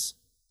was,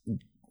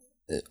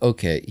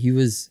 okay, he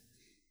was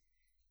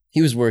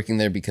working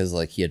there because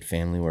like he had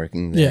family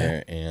working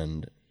there,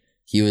 and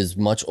he was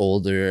much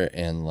older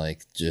and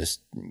like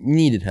just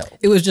needed help.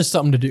 It was just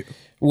something to do.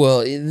 Well,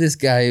 this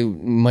guy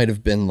might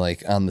have been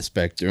like on the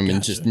spectrum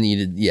and just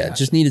needed,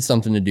 just needed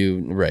something to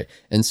do. Right.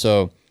 And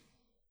so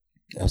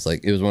I was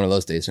like, it was one of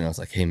those days and I was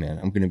like, hey man,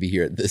 I'm going to be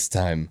here at this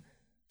time.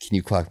 Can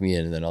you clock me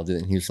in? And then I'll do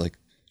it. And he was like,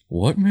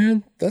 what,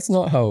 man? That's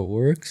not how it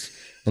works.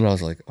 And I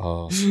was like,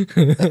 oh,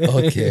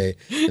 okay.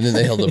 And then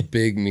they held a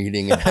big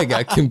meeting and I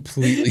got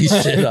completely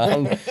shit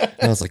on.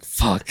 I was like,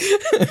 fuck.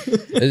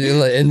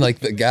 and like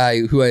the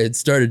guy who I had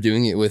started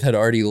doing it with had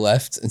already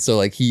left. And so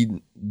like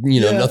he,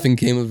 nothing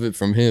came of it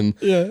from him.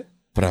 Yeah.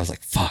 But I was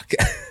like, fuck.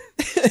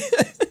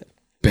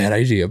 Bad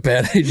idea.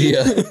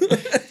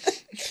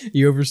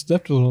 You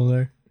overstepped a little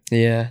there.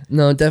 Yeah.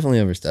 No, definitely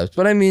overstepped.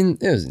 But I mean,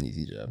 it was an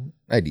easy job.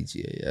 I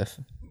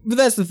DGAF. But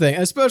that's the thing,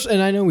 especially,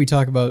 and I know we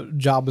talk about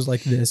jobs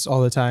like this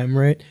all the time,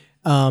 right?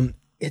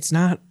 It's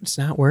not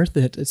worth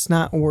it. It's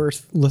not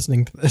worth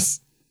listening to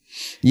this.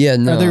 Yeah,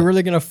 no. Are they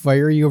really going to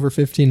fire you over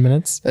 15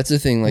 minutes? That's the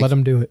thing. Like, let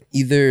them do it.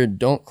 Either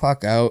don't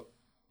clock out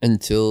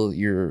until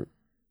you're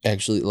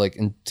actually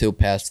until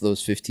past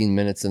those 15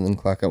 minutes and then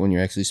clock out when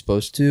you're actually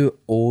supposed to,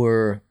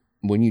 or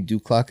when you do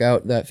clock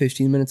out that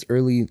 15 minutes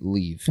early,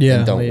 leave. Yeah,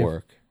 and don't leave.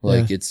 work.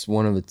 It's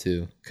one of the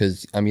two,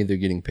 because I'm either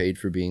getting paid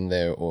for being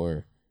there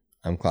or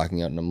I'm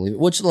clocking out and I'm leaving.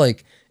 Which,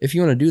 like, if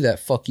you want to do that,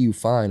 fuck you,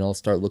 fine. I'll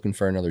start looking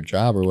for another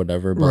job or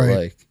whatever.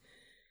 But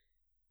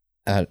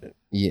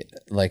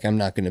I'm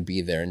not going to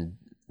be there and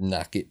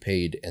not get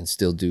paid and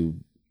still do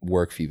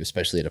work for you,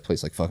 especially at a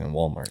place like fucking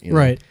Walmart. You know?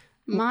 Right.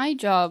 My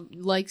job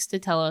likes to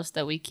tell us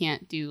that we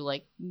can't do,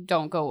 like,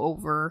 don't go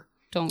over,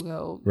 don't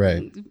go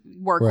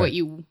work what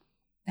you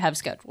have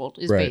scheduled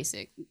is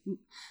basic.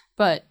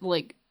 But,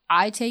 like,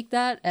 I take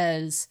that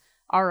as,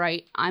 all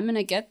right, I'm going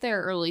to get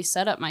there early,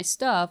 set up my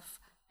stuff,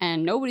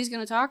 and nobody's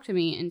going to talk to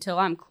me until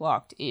I'm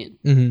clocked in.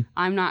 Mm-hmm.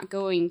 I'm not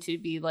going to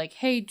be like,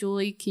 hey,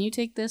 Julie, can you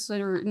take this?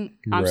 Or,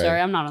 I'm sorry,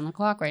 I'm not on the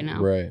clock right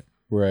now.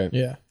 Right.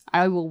 Yeah.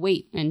 I will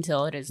wait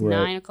until it is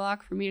 9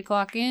 o'clock for me to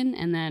clock in,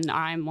 and then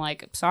I'm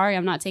like, sorry,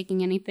 I'm not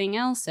taking anything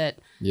else at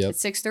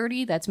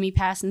 6:30. That's me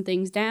passing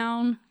things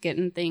down,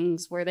 getting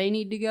things where they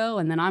need to go,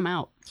 and then I'm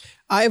out.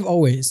 I've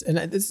always, and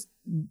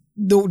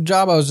the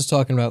job I was just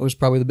talking about was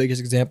probably the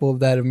biggest example of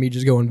that, of me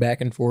just going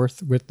back and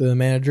forth with the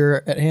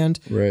manager at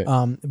hand. Right.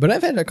 But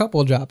I've had a couple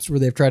of jobs where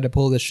they've tried to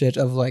pull this shit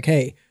of like,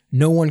 hey,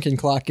 no one can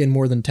clock in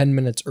more than 10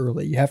 minutes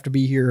early. You have to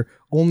be here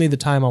only the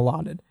time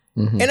allotted.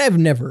 Mm-hmm. And I've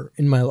never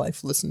in my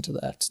life listened to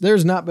that.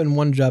 There's not been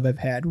one job I've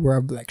had where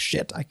I'm like,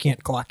 shit, I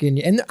can't clock in.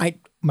 And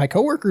my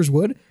coworkers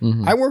would.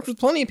 Mm-hmm. I worked with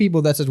plenty of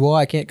people that said, well,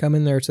 I can't come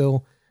in there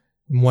till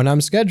when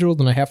I'm scheduled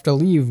and I have to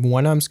leave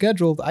when I'm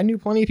scheduled. I knew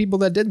plenty of people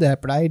that did that,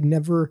 but I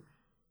never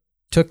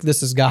took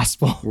this as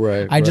gospel.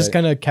 Right. I just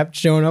kind of kept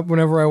showing up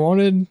whenever I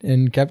wanted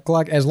and kept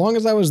clock. As long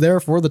as I was there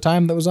for the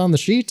time that was on the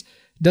sheet,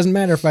 it doesn't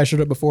matter if I showed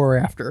up before or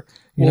after.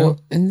 You know?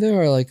 And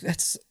there are like,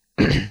 that's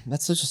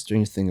such a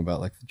strange thing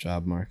about like the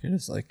job market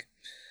is like,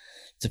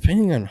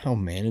 depending on how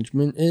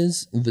management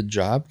is, the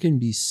job can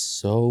be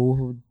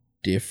so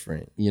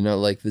different. You know,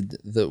 like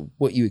the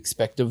what you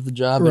expect of the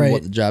job and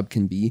what the job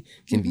can be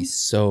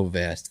so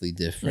vastly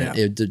different.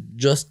 Yeah. It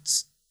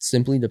just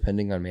simply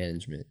depending on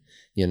management,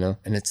 you know?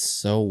 And it's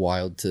so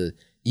wild to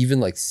even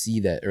like see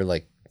that or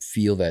like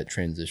feel that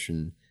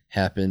transition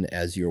happen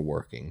as you're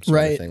working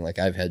sort of thing. Like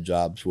I've had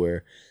jobs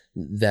where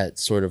that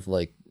sort of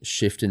like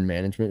shift in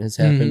management has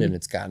happened and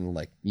it's gotten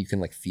like, you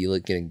can like feel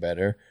it getting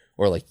better,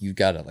 or like you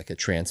got a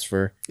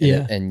transfer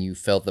and you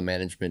felt the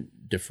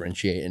management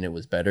differentiate and it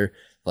was better.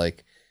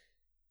 Like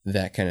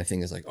that kind of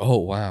thing is like, oh,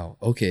 wow.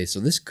 Okay. So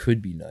this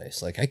could be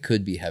nice. Like I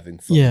could be having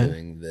fun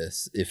doing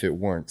this if it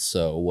weren't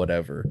so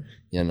whatever,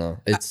 you know,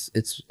 it's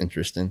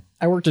interesting.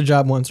 I worked a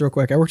job once real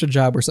quick. I worked a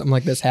job where something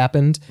like this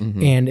happened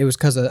and it was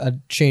because a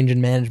change in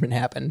management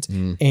happened.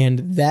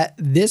 And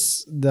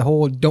the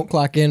whole don't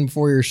clock in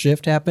before your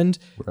shift happened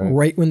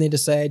right when they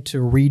decided to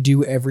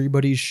redo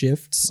everybody's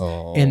shifts.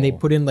 And they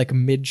put in like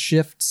mid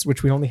shifts,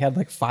 which we only had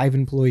like 5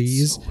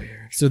 employees. So weird.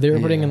 So they were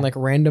putting in like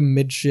random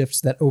mid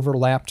shifts that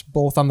overlapped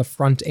both on the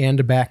front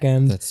and back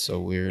end. That's so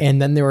weird.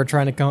 And then they were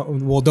trying to come,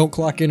 well, don't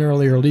clock in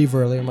early or leave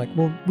early. I'm like,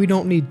 well, we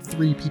don't need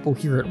 3 people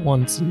here at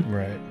once.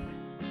 Right.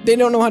 They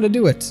don't know how to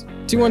do it.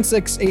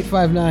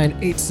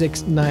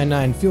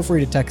 216-859-8699. Feel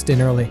free to text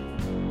in early.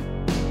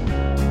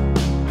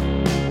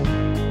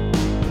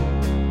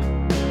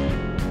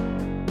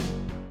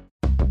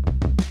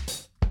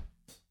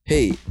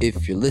 Hey,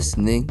 if you're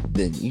listening,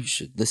 then you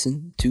should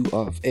listen to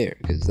Off Air,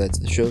 because that's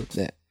the show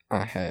that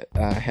I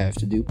have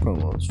to do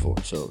promos for.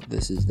 So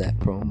this is that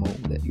promo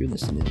that you're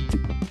listening to.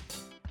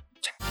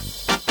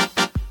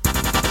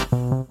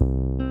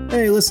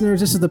 Hey listeners,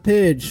 this is The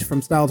Pidge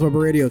from Styles Rebel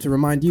Radio to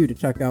remind you to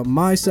check out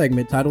my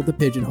segment titled The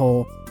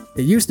Pigeonhole.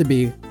 It used to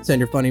be send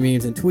your funny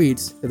memes and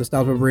tweets to the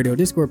Styles Rebel Radio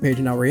Discord page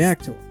and I'll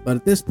react to them. But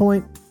at this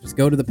point, just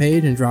go to the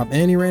page and drop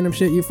any random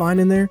shit you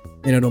find in there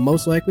and it'll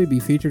most likely be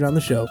featured on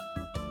the show.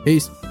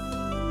 Peace.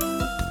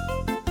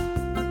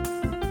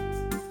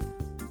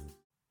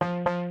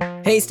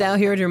 Hey, Style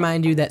here to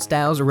remind you that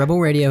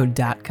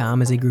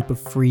StylesRebelRadio.com is a group of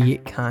free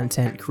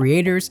content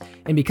creators,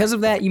 and because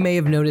of that, you may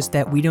have noticed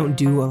that we don't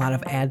do a lot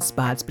of ad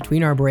spots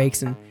between our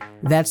breaks, and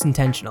that's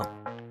intentional.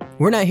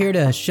 We're not here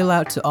to shill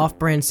out to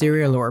off-brand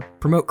cereal or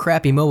promote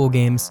crappy mobile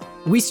games.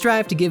 We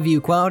strive to give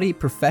you quality,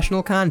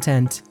 professional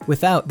content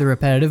without the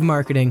repetitive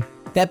marketing.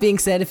 That being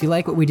said, if you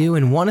like what we do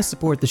and want to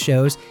support the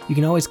shows, you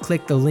can always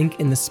click the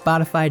link in the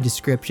Spotify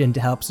description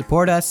to help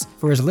support us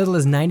for as little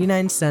as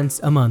 99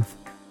 cents a month.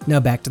 Now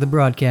back to the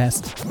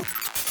broadcast.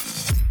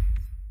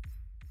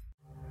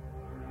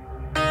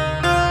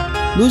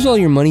 Lose all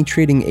your money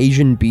trading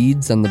Asian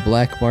beads on the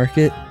black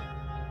market?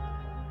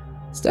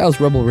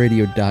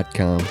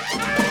 StylesRebelRadio.com.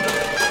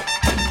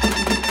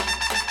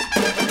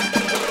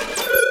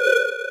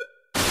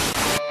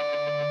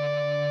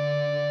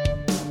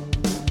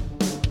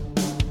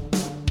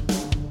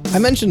 I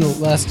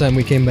mentioned last time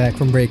we came back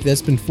from break that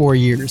it's been 4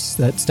 years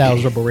that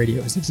Styles Rebel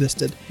Radio has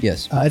existed.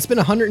 Yes. It's been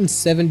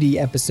 170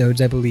 episodes,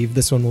 I believe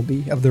this one will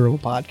be, of the Rebel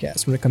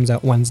Podcast when it comes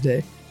out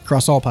Wednesday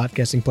across all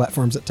podcasting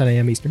platforms at 10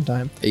 a.m. Eastern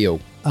Time. Ayo.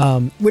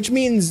 Which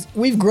means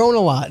we've grown a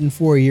lot in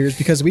 4 years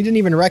because we didn't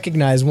even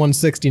recognize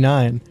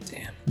 169.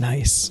 Damn.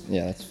 Nice.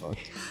 Yeah, that's fucked.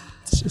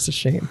 It's a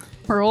shame.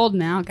 We're old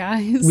now,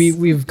 guys.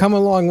 We've come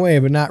a long way,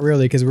 but not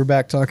really because we're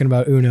back talking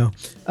about Uno,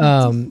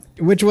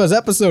 which was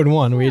episode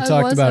 1. We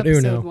talked about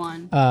Uno.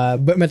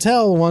 But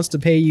Mattel wants to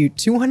pay you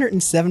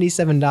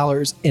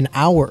 $277 an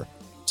hour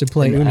to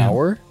play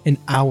Uno. An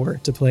hour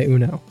to play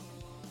Uno.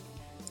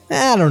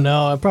 I don't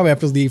know. I probably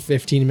have to leave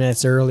 15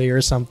 minutes early or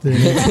something.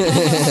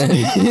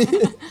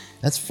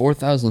 That's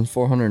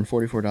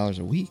 $4,444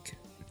 a week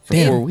for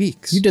Damn. 4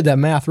 weeks. You did that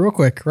math real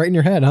quick, right in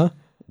your head, huh?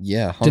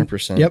 Yeah,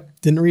 100%. Yep,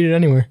 didn't read it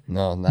anywhere.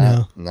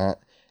 No.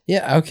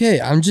 Yeah,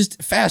 okay. I'm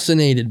just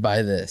fascinated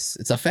by this.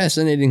 It's a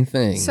fascinating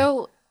thing.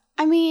 So,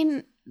 I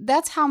mean,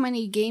 that's how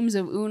many games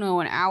of Uno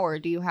an hour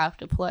do you have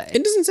to play?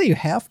 It doesn't say you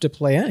have to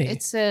play any.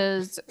 It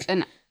says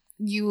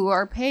you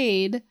are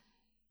paid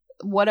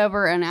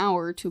whatever an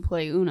hour to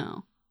play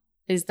Uno.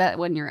 Is that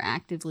when you're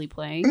actively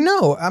playing?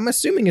 No, I'm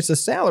assuming it's a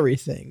salary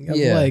thing. Of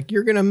like,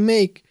 you're going to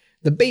make...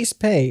 The base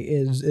pay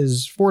is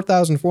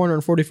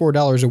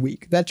 $4,444 a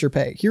week. That's your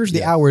pay. Here's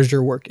the hours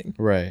you're working.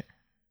 Right.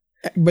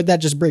 But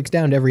that just breaks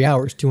down to every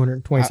hour is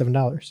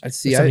 $227. I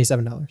see.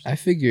 $77. I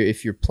figure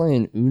if you're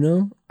playing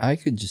Uno, I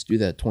could just do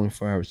that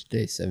 24 hours a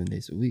day, 7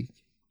 days a week.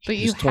 But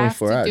you just have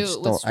to do it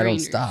with strangers. I don't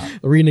stop.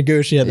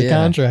 Renegotiate the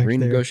contract.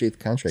 Renegotiate the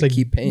contract. Like,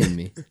 keep paying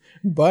me.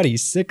 Buddy,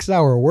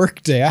 6-hour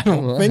workday. I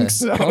don't think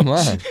so. Come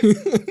on.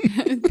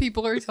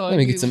 People are telling Let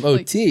me you. get some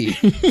OT.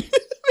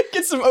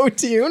 Get some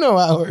OT Uno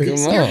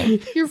hours. Come on.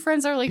 Your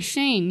friends are like,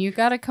 Shane, you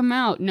got to come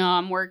out. No,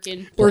 I'm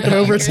working. Working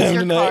overtime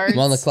tonight. I'm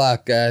on the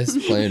clock, guys.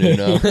 Playing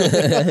Uno.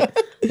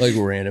 Like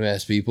random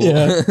ass people.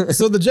 Yeah.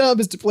 So the job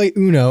is to play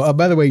Uno.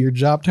 By the way, your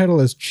job title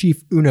is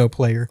Chief Uno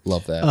Player.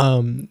 Love that.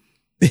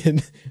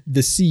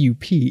 The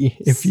CUP,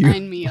 if you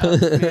sign me up, man.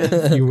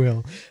 if you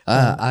will.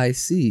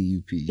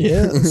 ICUP.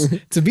 Yes.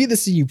 To be the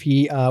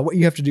CUP, what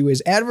you have to do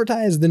is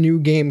advertise the new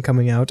game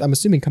coming out. I'm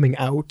assuming coming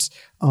out,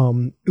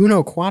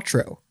 Uno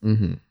Quattro,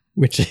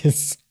 which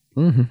is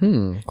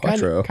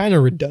Quattro. Kind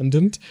of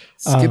redundant.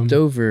 Skipped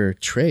over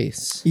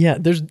Trace. Yeah,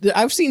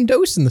 I've seen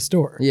Dose in the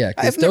store. Yeah,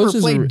 I've never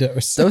played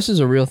Dose. Dose is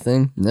a real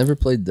thing. Never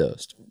played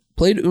Dose.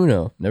 Played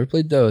Uno. Never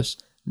played Dose.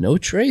 No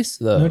Trace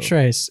though. No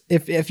Trace.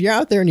 If you're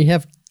out there and you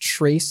have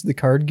Trace the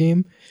card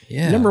game,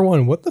 number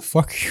one, what the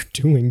fuck are you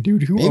doing,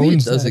 dude? Who Maybe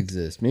owns it does that?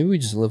 exist. Maybe we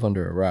just live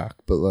under a rock.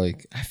 But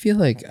like, I feel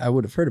like I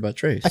would have heard about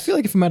Trace. I feel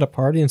like if I'm at a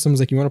party and someone's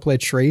like, "You want to play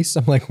Trace?"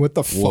 I'm like, "What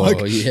the fuck?"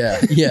 Whoa, yeah.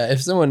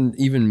 If someone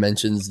even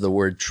mentions the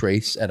word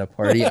Trace at a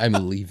party, I'm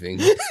leaving.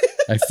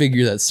 I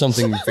figure that's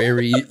something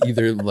very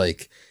either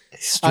like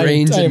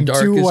strange and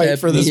dark too is white happening.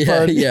 for this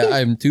party. Yeah,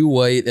 I'm too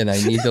white and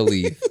I need to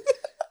leave.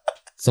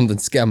 Something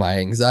scam. My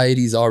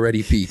anxiety's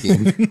already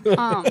peaking.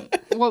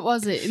 What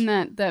was it in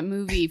that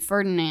movie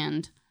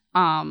Ferdinand?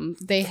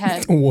 They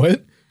had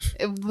what?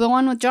 The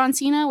one with John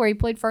Cena where he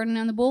played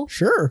Ferdinand the Bull.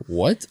 Sure.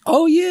 What?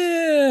 Oh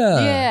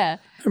yeah. Yeah.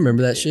 I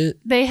remember that shit.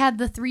 They had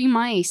the 3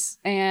 mice,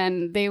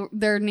 and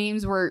their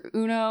names were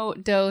Uno,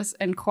 Dos,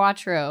 and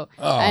Quattro.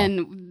 Oh.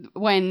 And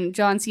when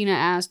John Cena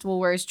asked, "Well,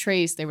 where's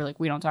Trace?" They were like,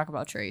 "We don't talk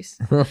about Trace."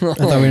 I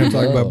thought we were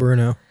talking about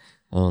Bruno.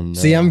 Oh no.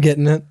 See, I'm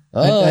getting it.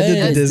 Oh, I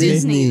did the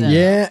Disney. though.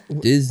 Yeah.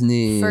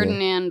 Disney.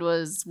 Ferdinand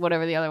was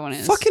whatever the other one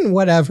is. Fucking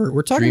whatever.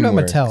 We're talking about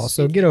Mattel,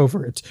 so get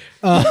over it.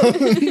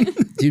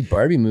 Dude,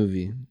 Barbie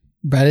movie.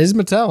 That is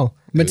Mattel.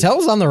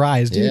 Mattel's on the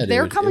rise, dude. Yeah,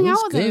 They're dude, coming it out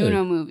was with a good.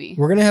 Uno movie.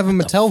 We're gonna have a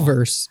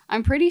Mattel-verse.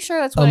 I'm pretty sure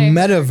that's A what I heard.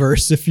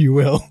 metaverse, if you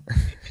will.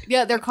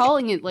 Yeah, they're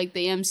calling it like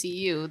the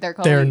MCU.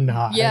 They're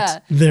not. Yeah.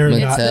 They're It's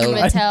not. the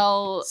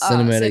Mattel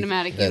cinematic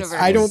that's- universe.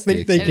 I don't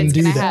think they And can it's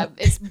do gonna that.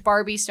 It's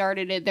Barbie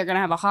started it. They're gonna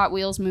have a Hot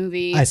Wheels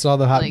movie. I saw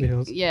the Hot Like,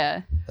 Wheels.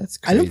 Yeah. That's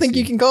crazy. I don't think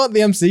you can call it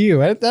the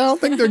MCU. I don't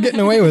think they're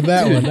getting away with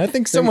that one. I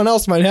think someone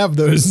else might have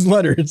those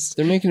letters.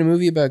 They're making a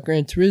movie about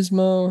Gran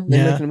Turismo. They're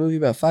Yeah. making a movie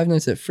about Five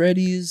Nights at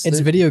Freddy's. It's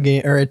They're- video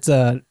game, or it's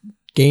a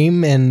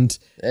game and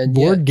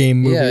board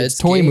game movie. Yeah, it's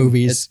toy game,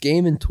 movies. It's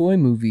game and toy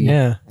movie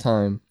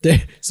time.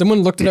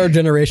 Someone looked at our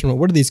generation. Well,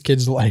 what do these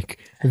kids like?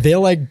 They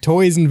like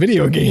toys and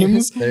video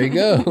games. There you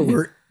go.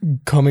 We're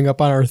coming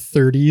up on our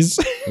 30s.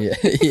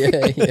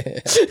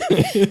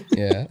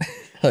 Yeah.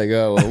 Like,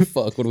 oh, well,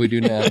 fuck, what do we do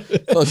now?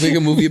 Fuck, make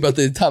a movie about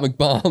the atomic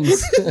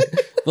bombs.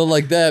 They'll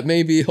like that,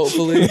 maybe,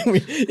 hopefully.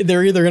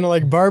 They're either going to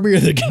like Barbie or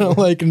they're going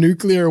to like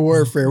nuclear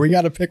warfare. We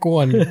got to pick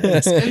one.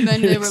 And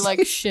then they were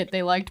like, shit,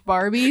 they liked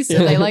Barbie, so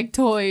they like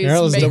toys.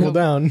 Now let's Make double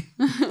them-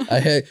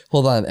 down.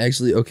 Hold on.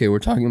 Actually, okay, we're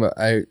talking about,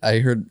 I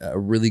heard a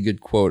really good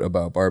quote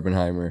about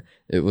Barbenheimer.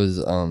 It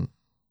was,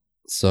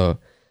 so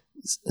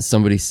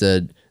somebody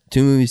said,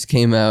 2 movies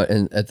came out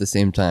and at the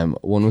same time.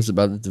 One was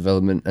about the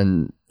development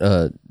and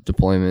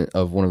deployment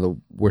of one of the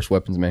worst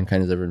weapons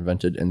mankind has ever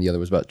invented, and the other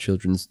was about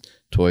children's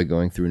toy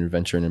going through an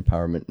adventure and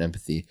empowerment and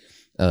empathy.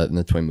 And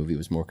the toy movie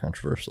was more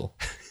controversial.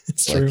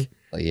 It's true.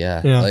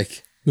 Yeah.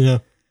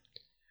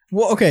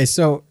 Well, okay,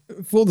 so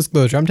full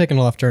disclosure, I'm taking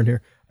a left turn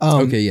here.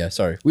 Okay, yeah,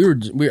 sorry.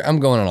 I'm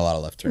going on a lot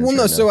of left turns. Well,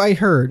 no, right so now. I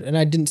heard, and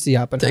I didn't see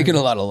Oppenheimer. Taking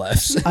a lot of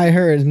lefts. I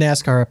heard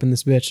NASCAR up in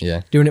this bitch.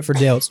 Yeah. Doing it for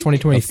Dale. It's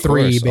 2023, Of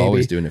course, baby.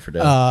 always doing it for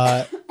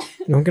Dale.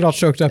 Don't get all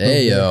choked up.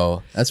 Hey, over there.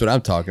 yo. That's what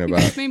I'm talking It about.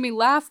 just made me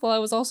laugh while I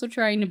was also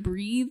trying to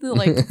breathe,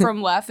 like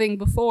from laughing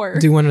before.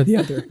 Do one or the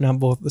other, not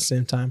both at the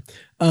same time.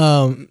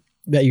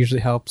 That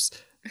usually helps.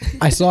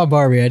 I saw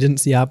Barbie. I didn't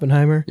see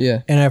Oppenheimer.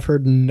 Yeah. And I've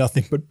heard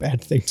nothing but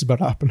bad things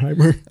about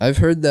Oppenheimer. I've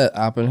heard that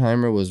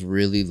Oppenheimer was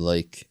really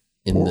like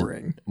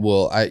Boring.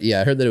 I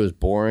heard that it was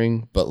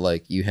boring, but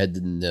like you had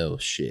to know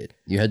shit.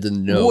 You had to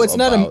know. Well,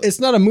 it's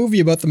not a movie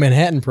about the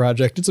Manhattan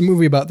Project. It's a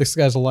movie about this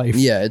guy's life.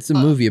 Yeah, it's a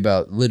movie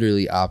about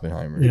literally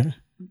Oppenheimer. Yeah.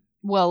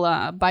 Well,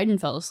 Biden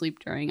fell asleep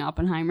during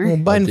Oppenheimer. Well,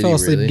 Biden did he fell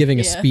asleep really? giving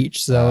a Yeah.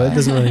 speech, so it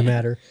doesn't really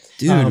matter.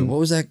 Dude, what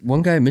was that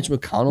one guy, Mitch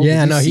McConnell?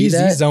 Yeah, Did you no, see he's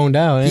that? zoned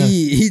out. Yeah.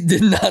 He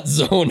did not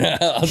zone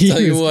out. I'll He tell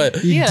you was- what.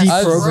 he Yeah,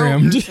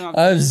 deprogrammed. or something.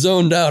 I've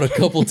zoned out a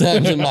couple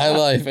times in my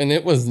life, and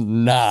it was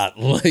not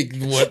like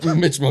what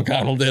Mitch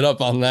McConnell did up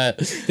on that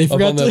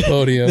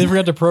podium. They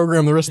forgot to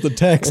program the rest of the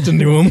text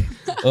into him.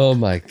 Oh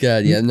my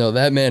god, yeah, no,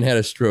 that man had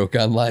a stroke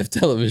on live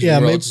television. Yeah,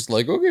 We're all maybe- just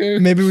like, okay.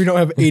 Maybe we don't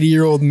have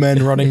 80-year-old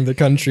men running the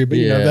country, but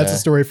you know Yeah. that's a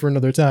story for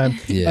another time.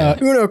 Yeah.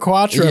 Uno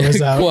Quattro is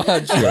out.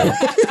 Quattro.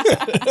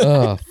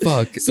 Oh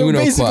fuck. So Uno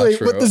basically,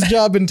 Quattro. what this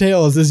job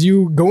entails is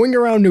you going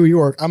around New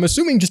York. I'm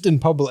assuming just in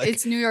public.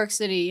 It's New York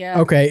City, yeah.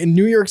 Okay, in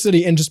New York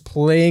City, and just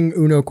playing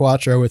Uno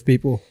Quattro with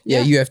people.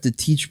 Yeah, you have to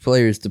teach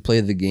players to play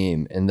the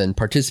game and then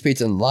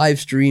participates in live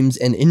streams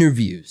and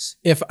interviews.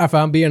 If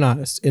I'm being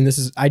honest, and this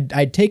is,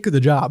 I'd take the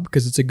job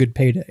because it's a good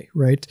payday,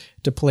 right?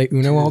 To play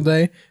Uno all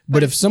day.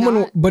 But if it's someone,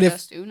 not but if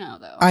just Uno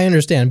though. I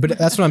understand, but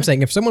that's what I'm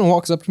saying. If someone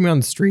walks up to me on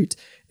the street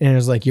and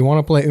is like, "You want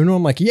to play Uno?"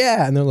 I'm like,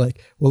 "Yeah," and they're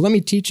like, "Well, let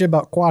me teach you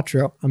about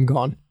Quattro." I'm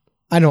gone.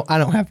 I don't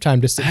have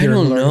time to sit I here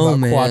and don't learn know, about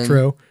man.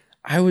 Quattro.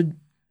 I would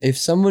if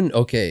someone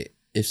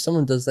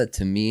does that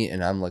to me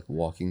and I'm like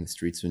walking the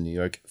streets of New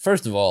York.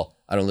 First of all,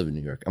 I don't live in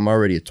New York. I'm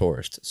already a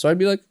tourist, so I'd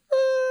be like,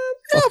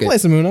 I'll play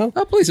some Uno.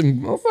 I'll play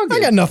some. Oh, fuck it. I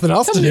got nothing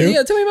else to do.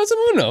 Yeah, tell me about some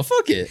Uno.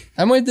 Fuck it.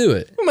 I might do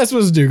it. What am I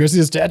supposed to do? Go see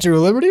the Statue of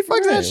Liberty?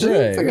 Fuck that Right, shit.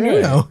 right, Fucking right.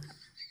 Uno.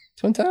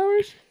 Twin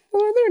Towers?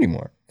 Well, they're there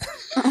anymore.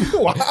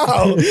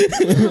 Wow.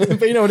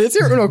 But you know what? It's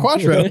here, Uno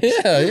Quattro.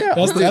 Yeah.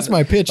 That's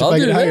my pitch if I'll I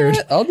do get hired.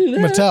 that. I'll do that.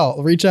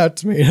 Mattel, reach out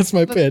to me. That's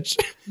my pitch.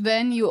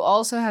 Then you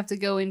also have to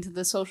go into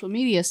the social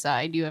media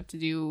side. You have to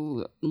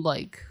do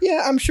like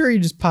Yeah, I'm sure you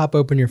just pop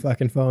open your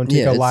fucking phone, take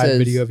Yeah, a it live says-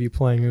 video of you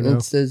playing Uno.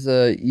 It says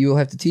you will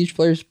have to teach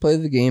players to play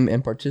the game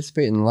and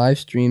participate in live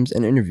streams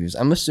and interviews.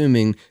 I'm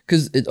assuming,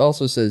 because it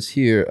also says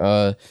here,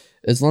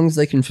 as long as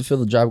they can fulfill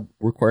the job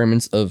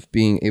requirements of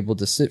being able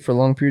to sit for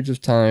long periods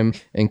of time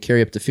and carry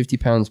up to 50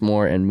 pounds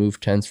more and move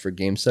tents for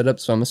game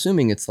setup. So I'm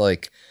assuming it's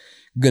like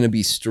going to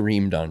be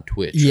streamed on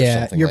Twitch or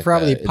Yeah, something you're like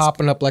probably that.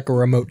 popping up like a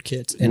remote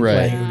kit and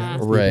Right, playing Uno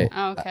with right.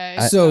 people. okay.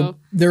 So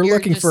they're you're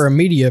looking just- for a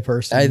media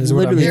person. I is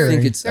what I'm literally hearing.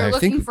 think it's. They're I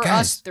looking think, for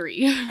guys, us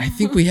three. I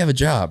think we have a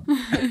job. I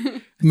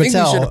think we should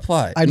Mattel.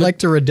 apply. I'd like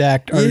to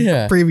redact our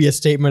Yeah. previous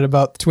statement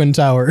about the Twin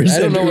Towers. I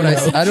don't and know what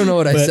Uno. I don't know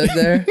what I But- said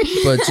there,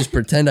 but just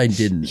pretend I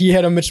didn't. He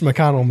had a Mitch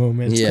McConnell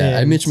moment. Yeah,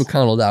 I and- Mitch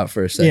McConnelled out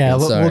for a second. Yeah,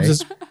 sorry. we'll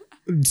just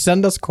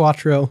send us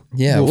Quattro.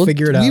 Yeah, we'll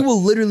figure it out. We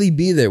will literally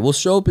be there. We'll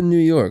show up in New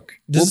York.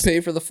 Does- we'll pay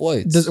for the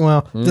flights. Does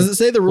it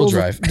say the rules?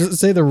 drive. Does it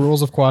say the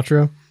rules of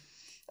Quattro?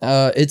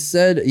 It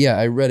said, yeah,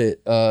 I read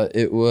it.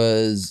 It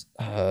was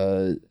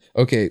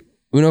okay.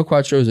 Uno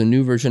Quattro is a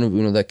new version of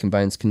Uno that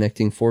combines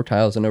connecting 4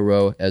 tiles in a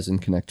row, as in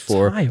Connect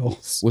 4,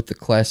 Tiles. with the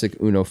classic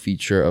Uno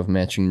feature of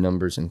matching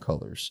numbers and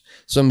colors.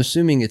 So I'm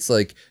assuming it's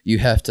like you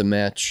have to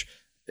match.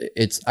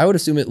 I would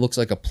assume it looks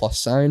like a plus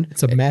sign,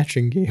 It's a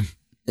matching game.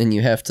 and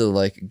you have to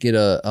like get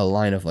a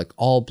line of like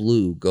all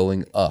blue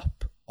going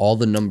up. All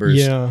the numbers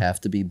Yeah.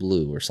 have to be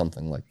blue or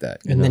something like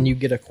that. And know? then you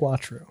get a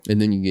Quattro. and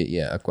then you get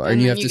a quattro. and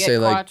And you then have to get say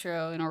like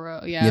Quattro in a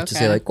row. Yeah, you have to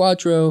say like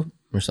quattro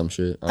or some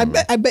shit. I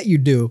bet you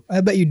do.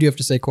 I bet you do have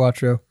to say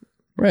Quattro.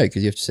 Right,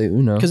 because you have to say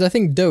Uno. Because I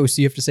think dose,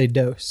 you have to say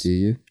dose. Do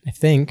you? I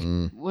think.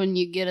 when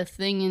you get a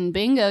thing in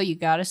bingo, you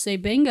gotta say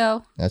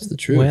bingo. That's the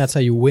truth. Well, that's how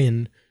you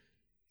win.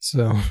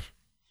 So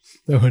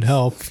that would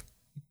help.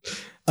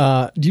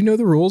 Do you know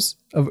the rules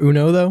of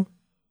Uno though?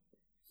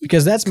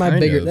 Because that's my Kind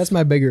bigger. of. That's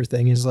my bigger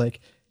thing. Is like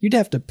you'd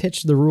have to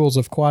pitch the rules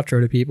of Quattro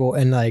to people,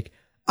 and like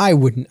I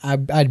wouldn't.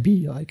 I'd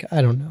be like,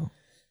 I don't know.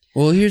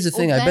 Well, here's the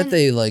thing. Well, I bet then-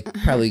 they like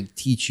probably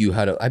teach you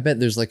how to. I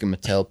bet there's like a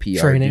Mattel PR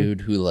Training.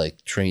 dude who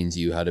like trains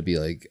you how to be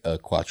like a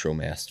quattro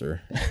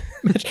master.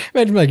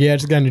 Imagine like, yeah, I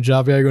just got a new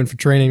job. Yeah, I'm going for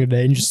training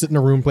today, and you just sit in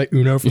a room play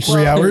Uno for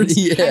 3 hours.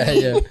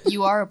 yeah.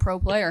 You are a pro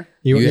player.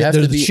 You have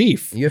there's to the be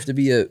chief. You have to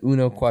be a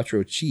Uno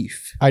Quattro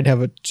chief. I'd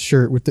have a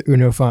shirt with the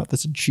Uno font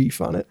that's a chief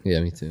on it.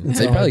 Yeah, me too. That's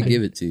They'd all probably I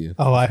give it to you.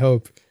 Oh, I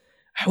hope.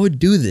 I would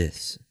do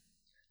this,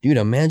 dude.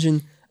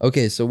 Imagine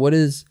Okay, so what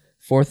is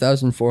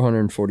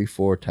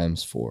 4,444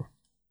 times 4?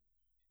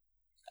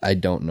 I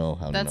don't know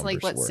how That's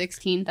like, what, work.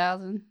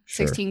 16,000?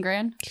 Sure. 16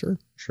 grand?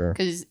 Sure.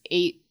 Because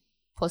 8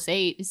 plus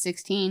 8 is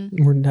 16.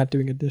 We're not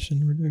doing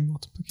addition. We're doing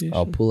multiplication.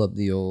 I'll pull up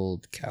the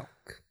old calc.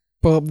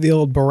 Pull up the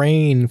old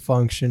brain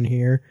function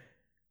here.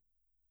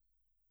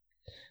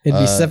 It'd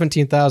be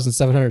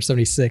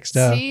 17,776.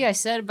 See, I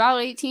said about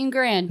 18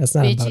 grand. That's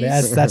not bitches.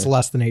 about it. That's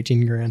less than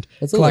 18 grand.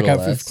 That's a clock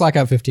little out. less. Clock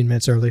out 15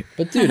 minutes early.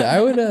 But dude,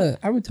 I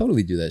would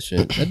totally do that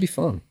shit. That'd be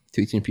fun.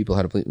 Teaching people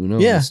how to play Uno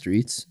in Yeah. the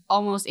streets.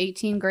 Almost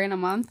 18 grand a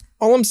month.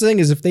 All I'm saying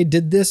is, if they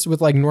did this with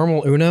like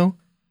normal Uno,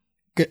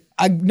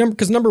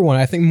 because number one,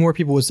 I think more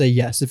people would say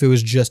yes if it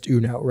was just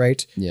Uno,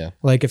 right? Yeah.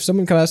 Like if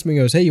someone comes up to me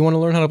and goes, "Hey, you want to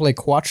learn how to play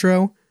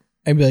Quattro?"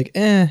 I'd be like,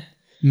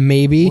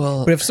 maybe.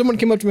 Well- But if someone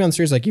came up to me on the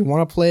streets like, "You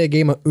want to play a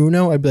game of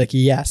Uno?" I'd be like,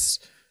 yes.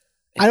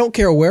 I don't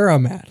care where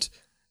I'm at.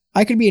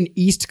 I could be in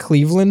East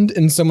Cleveland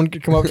and someone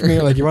could come up to me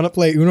like, "You want to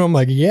play Uno?" I'm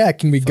like, yeah.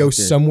 Can we go it.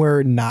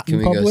 somewhere not Can in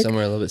we public? go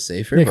somewhere a little bit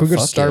safer? Yeah, can we But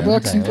go to fuck it, I'm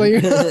Starbucks and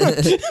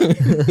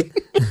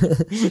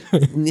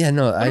down. play? Yeah,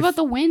 no. What about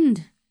the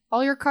wind?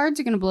 All your cards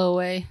are going to blow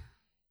away.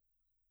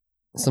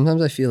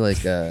 Sometimes I feel like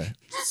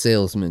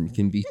salesmen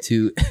can be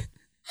too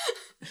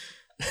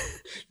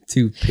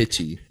too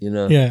pitchy, you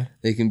know? Yeah.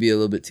 They can be a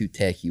little bit too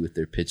tacky with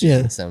their pitches Yeah.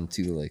 and sound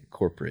too like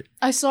corporate.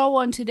 I saw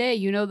one today.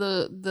 You know,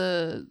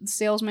 the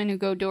salesmen who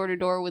go door to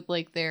door with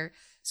like their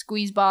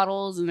squeeze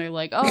bottles and they're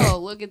like, "Oh,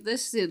 look at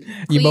this. It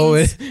You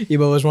cleans,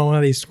 always want one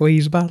of these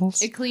squeeze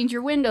bottles? it cleans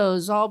your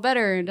windows all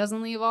better and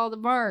doesn't leave all the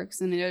marks."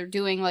 And they're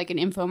doing like an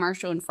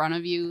infomercial in front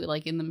of you,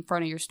 like in the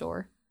front of your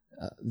store.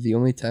 The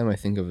only time I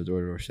think of a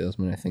door-to-door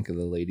salesman, I think of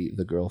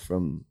the girl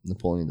from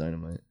Napoleon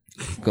Dynamite,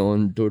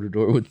 going door to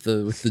door with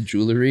the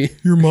jewelry.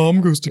 Your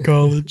mom goes to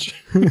college.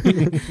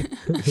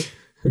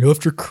 You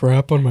left your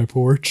crap on my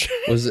porch.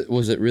 Was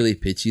it really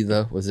pitchy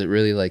though? Was it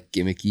really like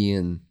gimmicky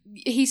and?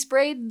 He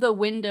sprayed the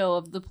window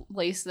of the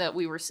place that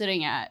we were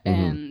sitting at,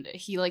 and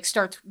he like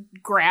starts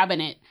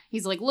grabbing it.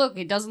 He's like, "Look,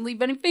 it doesn't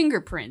leave any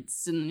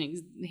fingerprints." And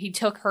he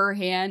took her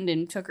hand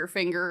and took her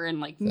finger and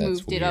like That's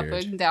moved it up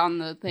weird. and down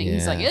the thing.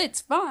 He's like, Yeah.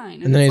 "It's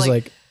fine." And then it's he's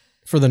like,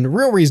 for the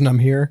real reason I'm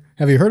here,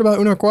 have you heard about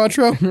Uno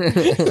Quattro?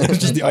 It's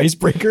just the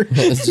icebreaker.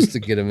 That's just to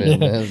get him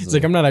in. Yeah. That's It's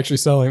like, I'm not actually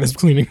selling this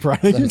cleaning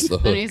product. That's the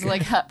and hook. he's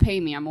like, "Pay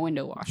me, I'm a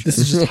window washer." This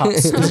is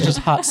just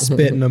hot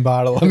spit in a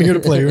bottle. I'm here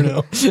to play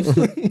Uno.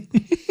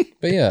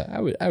 But yeah,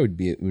 I would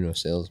be an Uno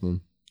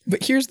salesman.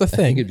 But here's the I think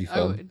thing. it'd be I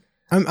fun.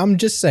 would. I'm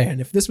just saying,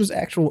 if this was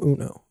actual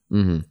Uno,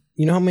 Mm-hmm.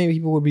 you know how many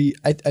people would be?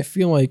 I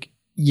feel like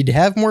you'd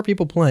have more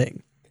people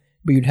playing,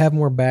 but you'd have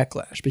more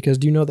backlash because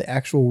do you know the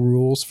actual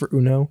rules for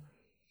Uno?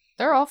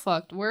 They're all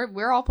fucked.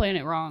 We're all playing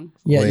it wrong.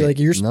 Yeah, Wait,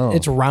 like no.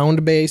 it's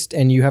round based,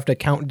 and you have to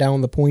count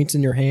down the points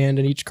in your hand,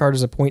 and each card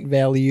has a point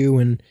value,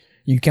 and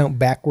you count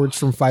backwards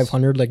from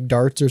 500, like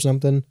darts or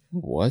something.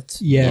 What?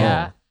 Yeah,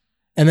 Yeah.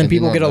 and then I did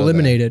people not get know that.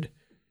 eliminated.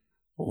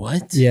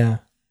 What? Yeah,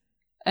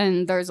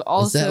 And there's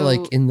also Is that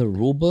like in the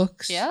rule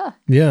books? yeah.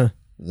 yeah.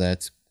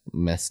 That's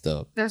messed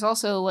up. There's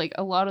also like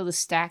a lot of the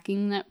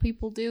stacking that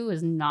people do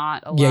is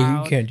not allowed.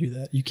 Yeah, you can't do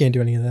that. You can't do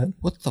any of that.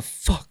 What the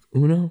fuck,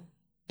 Uno?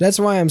 That's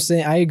why I'm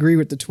saying I agree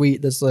with the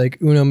tweet that's like,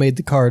 Uno made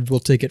the cards, we'll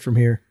take it from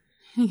here.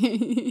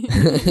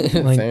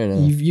 Like, Fair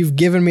enough. you've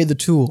given me the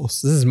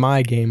tools. This is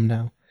my game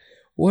now.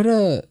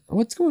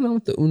 What's going on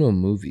with the Uno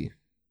movie?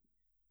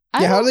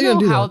 I Yeah, how are don't they gonna know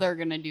do how that? they're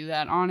gonna do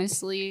that.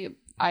 Honestly,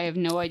 I have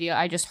no idea.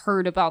 I just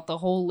heard about the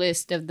whole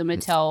list of the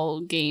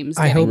Mattel games.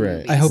 I hope getting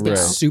Right. I hope movies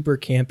it's now. super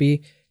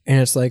campy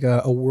and it's like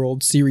a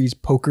World Series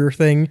poker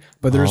thing,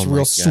 but they're Oh just my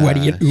real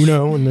sweaty at gosh.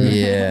 Uno and they're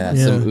Yeah,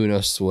 Yeah. some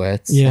Uno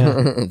sweats.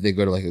 Yeah. They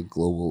go to like a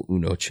global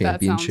Uno sounds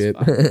championship.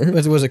 fun.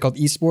 what was it called?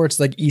 Esports,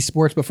 like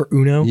esports, but for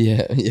Uno.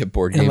 yeah,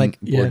 board And game, like,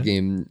 yeah. board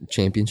game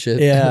championship.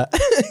 Yeah.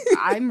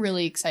 I'm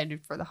really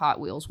excited for the Hot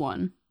Wheels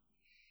one.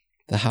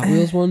 The Hot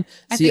Wheels one.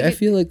 I See, think I it-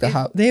 feel like the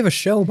Hot. They have a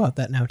show about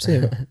that now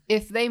too.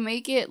 If they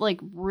make it like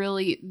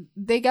really,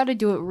 they got to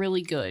do it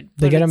really good.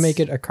 They but got to it's- make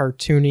it a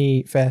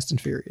cartoony Fast and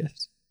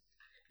Furious.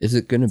 Is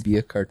it going to be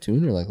a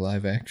cartoon or like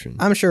live action?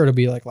 I'm sure it'll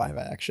be like live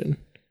action.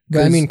 But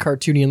I 'Cause- mean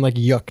cartoony and like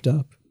yucked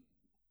up.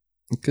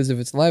 Because if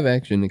it's live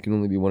action, it can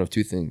only be one of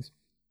two things.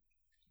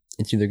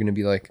 It's either going to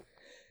be like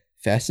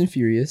Fast and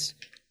Furious,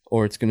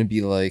 or it's going to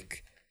be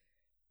like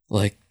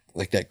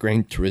that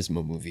Gran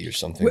Turismo movie or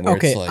something. Wait, Where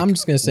okay, it's like, I'm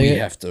just gonna say we it.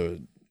 have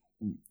to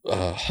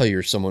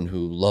hire someone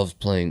who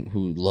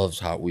loves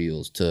Hot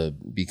Wheels to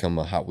become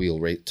a Hot Wheel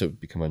to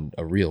become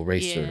a real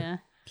racer. Yeah,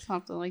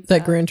 something like That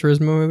that. Gran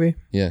Turismo movie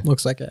Yeah.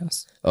 looks like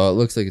ass. Oh, it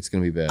looks like it's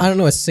going to be bad. I don't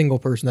know a single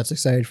person that's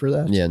excited for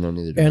that. Yeah, no,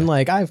 neither do And I.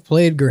 like I've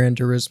played Gran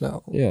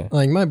Turismo. Yeah.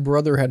 Like my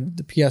brother had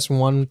the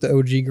PS1 with the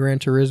OG Gran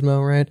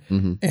Turismo, right?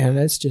 Mhm. And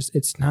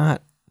it's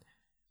not.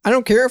 I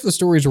don't care if the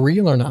story's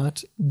real or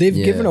not. They've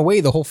Yeah. given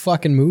away the whole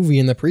fucking movie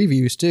in the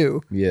previews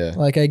too. Yeah.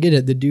 Like I get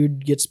it. The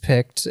dude gets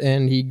picked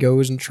and he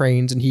goes and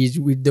trains and he's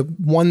the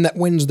one that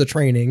wins the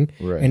training.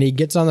 Right. And he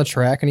gets on the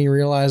track and he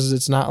realizes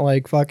it's not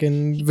like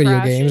fucking video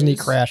games and he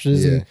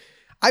crashes. Yeah. And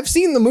I've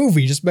seen the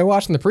movie just by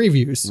watching the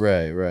previews.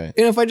 Right.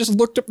 And if I just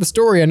looked up the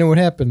story, I know what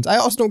happens. I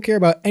also don't care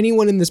about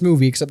anyone in this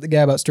movie except the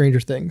guy about Stranger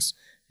Things.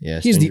 Yeah,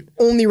 He's the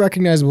only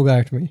recognizable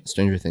guy to me.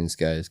 Stranger Things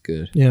guy is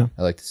good. Yeah.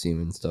 I like to see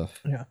him and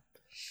stuff. Yeah.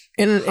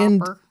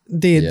 And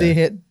they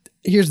hit.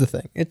 Here's the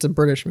thing. It's a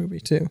British movie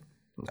too.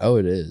 Oh,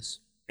 it is.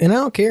 And I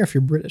don't care if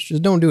you're British.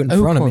 Just don't do it in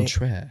front of me.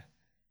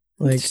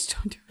 Like,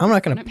 I'm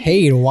not going to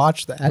pay to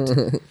watch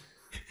that.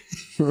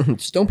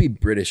 Just don't be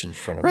British in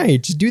front of me.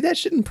 Right. Just do that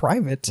shit in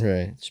private.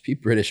 Right. Just be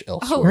British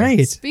elsewhere. Oh,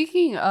 right.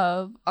 Speaking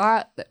of,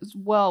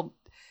 well,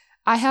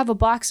 I have a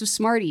box of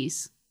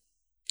Smarties.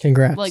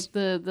 Congrats. Like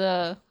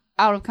the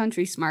out of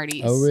country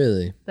Smarties. Oh,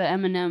 really? The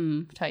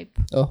M&M type.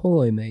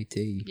 Ahoy,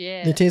 matey.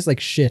 Yeah. They taste like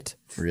shit.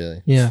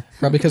 Really? Yeah.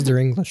 Probably because they're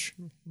English.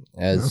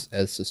 As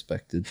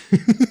suspected.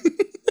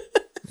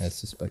 As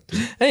suspected.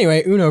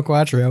 Anyway, Uno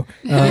Quattro.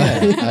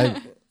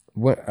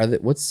 What are they?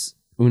 What's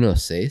Uno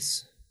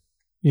Seis?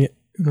 Yeah.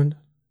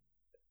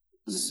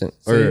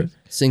 Or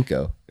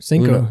Cinco.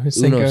 Cinco. Uno Cinco,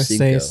 Cinco.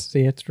 seis,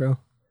 siete.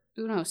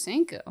 Uno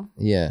Cinco.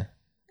 Yeah.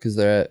 Because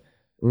they're at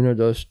Uno,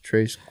 dos,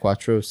 tres,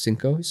 cuatro,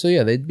 cinco. So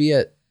yeah, they'd be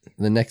at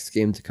the next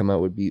game to come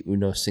out would be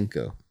Uno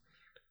Cinco.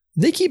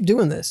 They keep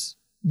doing this.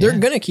 They're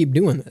going to keep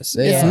doing this.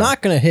 It's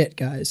not going to hit,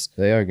 guys.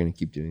 They are going to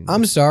keep doing this.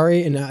 I'm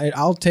sorry, and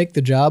I'll take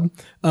the job,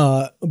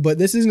 but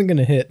this isn't going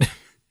to hit.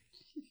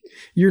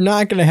 You're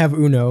not going to have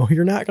Uno.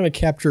 You're not going to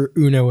capture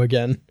Uno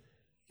again.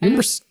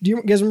 Remember? Do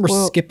you guys remember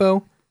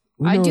Skippo?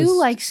 I do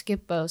like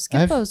Skippo.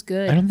 Skippo's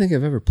good. I don't think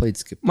I've ever played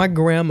Skippo. My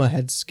grandma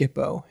had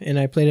Skippo, and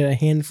I played it a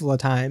handful of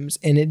times,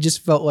 and it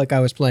just felt like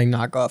I was playing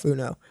knockoff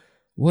Uno.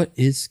 What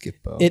is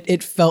Skippo?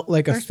 It felt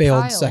like a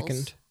failed piles.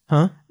 second.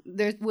 Huh?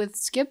 With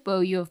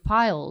Skippo, you have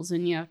piles,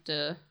 and you have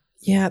to.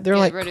 Yeah, they're get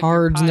like rid of your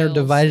cards, and they're piles.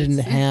 divided in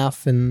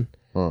half, and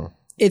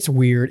it's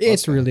weird.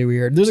 It's really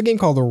weird. There's a game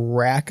called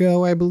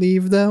Racco, I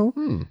believe, though,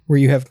 where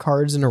you have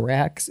cards in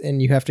racks,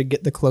 and you have to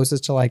get the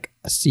closest to like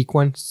a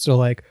sequence. So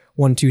like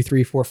 1, 2,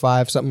 3, 4,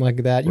 5, something like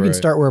that. You can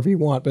start wherever you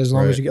want, but as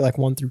long as you get like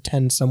 1 through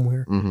 10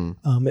 somewhere,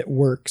 it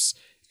works.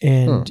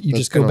 And you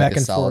just go back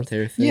and forth.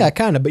 Thing? Yeah,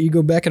 kind of. But you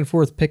go back and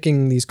forth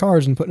picking these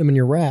cards and putting them in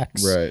your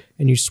racks. Right.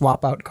 And you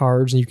swap out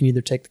cards, and you can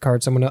either take the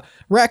card someone else.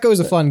 Racco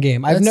is a fun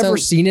game. I've never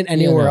seen it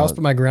anywhere else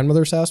but my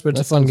grandmother's house, but it's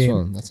a fun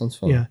game. That sounds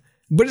fun. Yeah.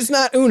 But it's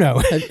not Uno.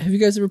 Have you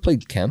guys ever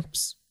played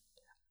Camps?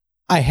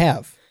 I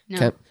have.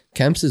 No.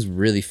 Camps is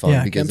really fun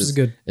Yeah, because Camps is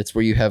good. It's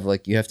where you have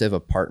to have a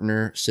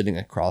partner sitting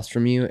across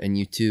from you, and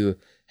you two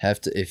have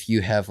to, if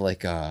you have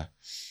like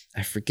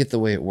I forget the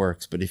way it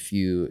works, but if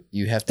you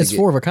have to It's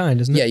 4 of a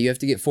kind, isn't it? Yeah, you have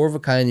to get 4 of a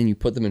kind, and you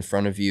put them in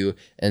front of you,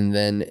 and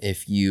then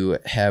if you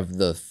have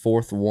the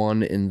 4th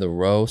one in the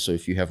row, so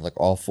if you have like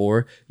all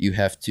 4, you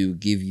have to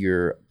give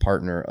your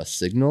partner a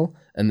signal,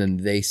 and then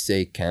they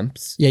say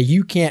Camps. Yeah,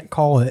 you can't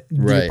call it.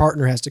 Right. Your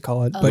partner has to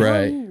call it. But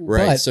Right.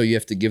 But- So you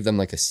have to give them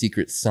like a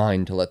secret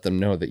sign to let them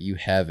know that you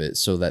have it,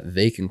 so that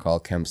they can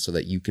call Camps, so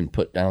that you can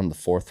put down the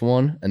 4th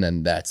one, and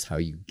then that's how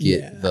you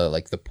get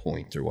the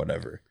point or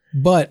whatever.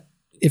 But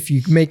if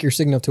you make your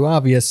signal too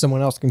obvious, someone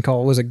else can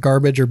call. Was it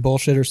garbage or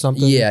bullshit or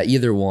something? Yeah,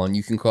 either one.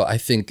 You can call. I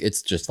think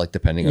it's just like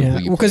depending on who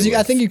you. Because play I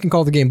with. think you can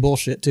call the game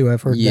bullshit too.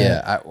 I've heard that.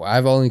 Yeah,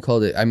 I've only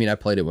called it. I mean, I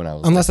played it when I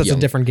was Unless that's young.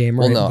 a different game,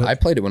 right? Well, no, But- I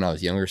played it when I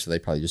was younger, so they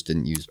probably just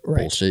didn't use Right.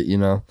 bullshit. You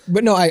know.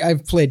 But no,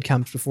 I've played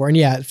Camps before, and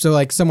yeah, so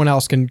like someone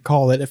else can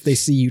call it if they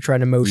see you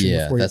trying to motion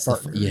Yeah, before that's your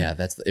the, partner.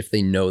 that's if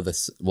they know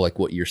this, like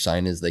what your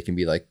sign is, they can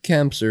be like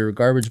Camps or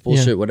garbage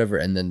bullshit, Yeah. whatever,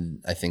 and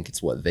then I think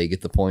it's what they get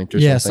the point or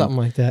Yeah, something. something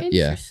like that.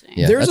 Yeah,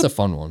 yeah, There's that's a- a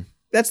fun one.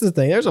 That's the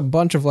thing. There's a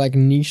bunch of like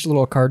niche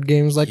little card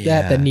games like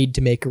that Yeah. need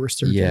to make a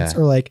resurgence, Yeah.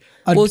 or like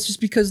Well, it's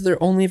just because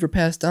they're only ever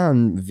passed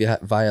on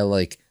via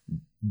like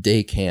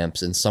day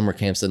camps and summer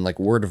camps and like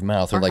word of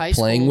mouth or Or high like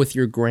playing school. with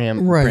your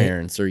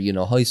grandparents or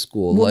high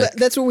school. Well, like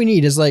that's what we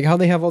need is like how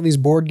they have all these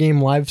board game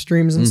live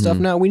streams and stuff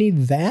now. We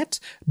need that,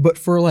 but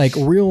for like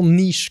real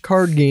niche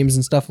card games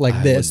and stuff like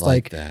I this, would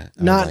like that. I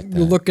would not like that.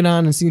 looking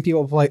on and seeing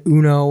people play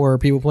Uno or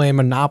people playing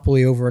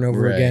Monopoly over and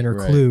over Right, again or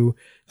right. Clue.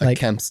 a Like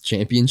Kemp's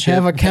championship.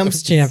 have a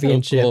Kemp's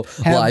championship. So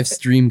cool. Have- Live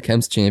stream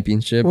Kemp's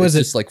championship. Was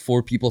It's it- just like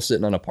 4 people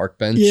sitting on a park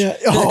bench. Yeah.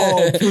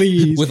 Oh,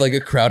 please. With like a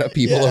crowd of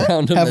people Yeah.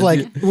 around them. Have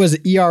like was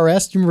it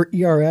ERS? Do you remember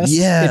ERS?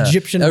 Yeah.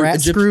 Egyptian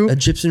rat screw.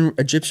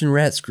 Egyptian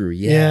rat screw.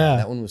 Yeah. Yeah.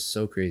 That one was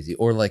so crazy.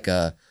 Or like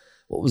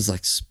what was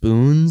like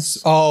spoons?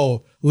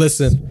 Oh,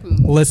 listen.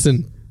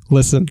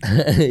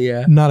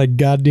 Yeah. Not a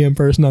goddamn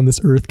person on this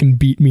earth can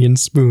beat me in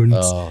spoons.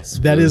 Oh,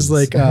 That is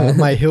spoons. like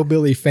my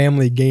hillbilly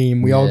family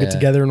game. We all get Yeah.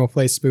 together and we'll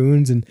play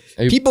spoons, and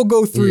people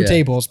go through Yeah.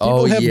 tables.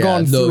 People Oh, have yeah.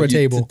 gone No, through a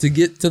table. To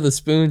get to the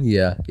spoon.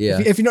 Yeah. Yeah.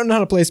 If you don't know how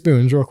to play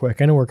spoons, real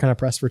quick, I know we're kind of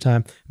pressed for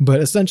time,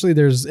 but essentially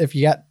if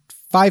you got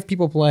 5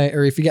 people play,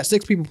 or if you got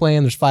 6 people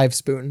playing, there's 5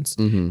 spoons,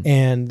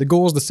 and the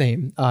goal is the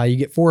same. You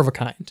get 4 of a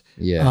kind.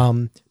 Yeah.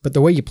 But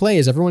the way you play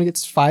is everyone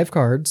gets 5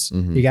 cards.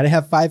 You got to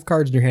have 5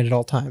 cards in your hand at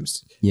all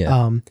times.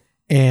 Yeah.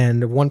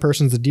 and one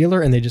person's the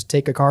dealer, and they just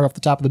take a card off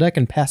the top of the deck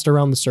and pass it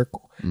around the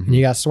circle. And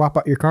you got to swap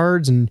out your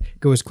cards and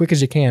go as quick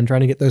as you can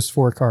trying to get those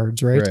 4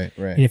 cards, right? Right.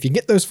 And if you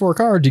get those 4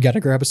 cards, you got to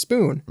grab a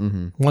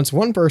spoon. Once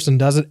one person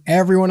does it,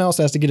 everyone else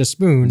has to get a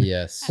spoon.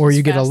 Yes. Or As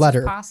you get a fast as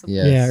letter. possible.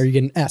 Yes. Yeah, or you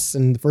get an S,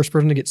 and the first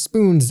person to get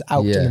spoons is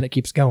out, Yeah. and then it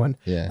keeps going.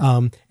 Yeah.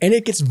 And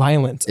it gets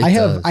violent. It I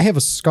does. have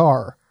a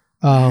scar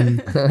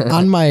on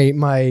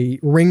my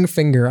ring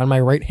finger on my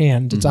right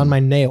hand. It's on my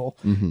nail,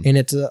 and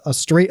it's a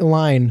straight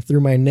line through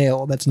my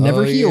nail that's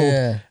never healed.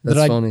 Yeah.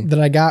 That's funny. That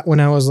I got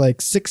when I was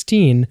like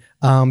 16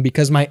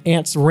 because my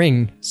aunt's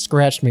ring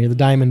scratched me. The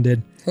diamond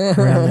did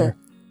around there.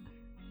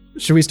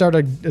 Should we start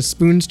a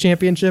spoons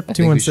championship? I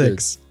think we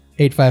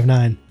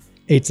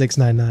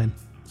 216-859-8699.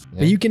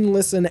 But you can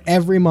listen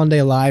every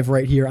Monday live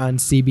right here on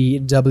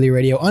CBW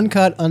Radio,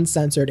 uncut,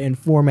 uncensored, and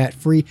format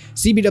free.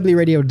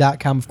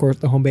 CBWRadio.com, of course,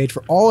 the homepage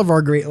for all of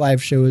our great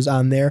live shows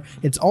on there.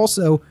 It's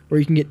also where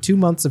you can get 2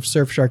 months of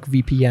Surfshark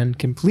VPN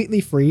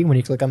completely free when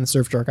you click on the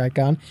Surfshark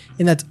icon,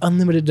 and that's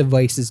unlimited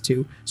devices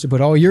too. So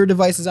put all your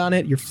devices on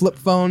it, your flip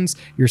phones,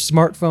 your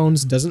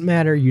smartphones, doesn't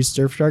matter. Use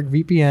Surfshark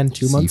VPN,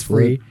 2 months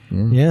free.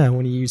 Yeah,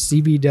 when you use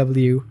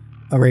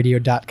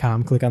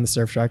CBWRadio.com, click on the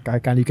Surfshark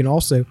icon. You can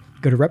also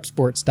go to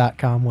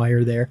repsports.com while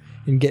you're there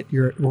and get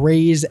your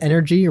Raise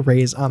energy,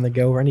 Raise on the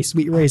go, or any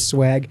sweet Raise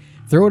swag.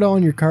 Throw it all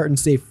in your cart and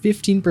save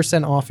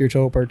 15% off your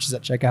total purchase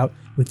at checkout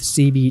with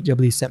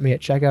CBW Sent Me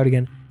at checkout.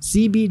 Again,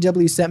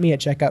 CBW Sent Me at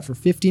checkout for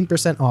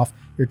 15% off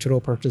your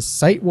total purchase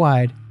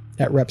site-wide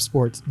at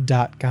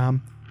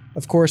repsports.com.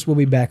 Of course, we'll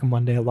be back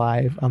Monday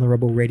live on the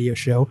Rebel Radio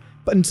Show.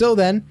 But until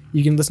then,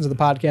 you can listen to the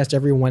podcast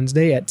every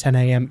Wednesday at 10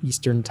 a.m.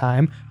 Eastern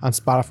Time on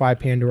Spotify,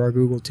 Pandora,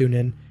 Google,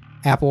 TuneIn,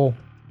 Apple,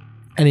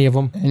 any of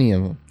them. Any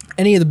of them.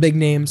 Any of the big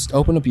names. Just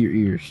open up your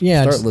ears.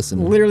 Yeah, Start just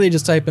listening. Literally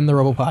just type in the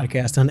Rebel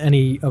Podcast on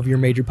any of your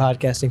major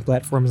podcasting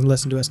platforms and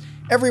listen to us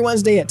every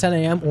Wednesday at 10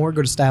 a.m. or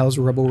go to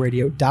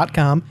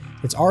stylesrebelradio.com.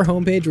 It's our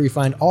homepage where you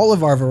find all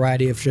of our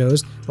variety of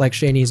shows like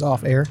Shaney's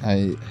Off Air.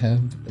 I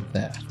have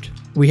that.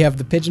 We have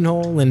the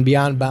Pigeonhole and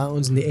Beyond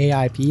Bounds and the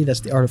AIP, that's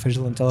the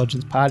Artificial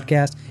Intelligence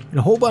Podcast, and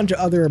a whole bunch of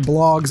other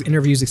blogs,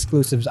 interviews,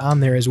 exclusives on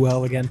there as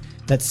well. Again,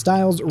 that's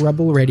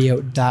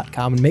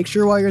stylesrebelradio.com. And make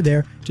sure while you're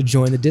there to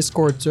join the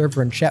Discord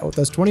server and chat with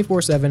us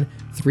 24/7,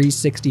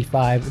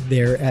 365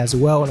 there as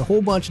well, and a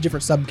whole bunch of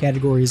different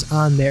subcategories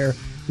on there.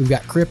 We've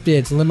got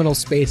cryptids, liminal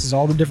spaces,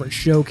 all the different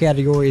show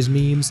categories,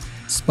 memes,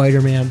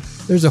 Spider-Man.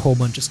 There's a whole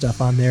bunch of stuff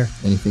on there.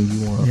 Anything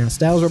you want. Yeah,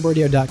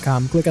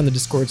 stylesrebelradio.com. Click on the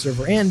Discord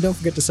server, and don't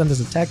forget to send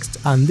us a text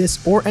on this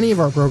or any of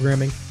our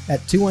programming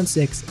at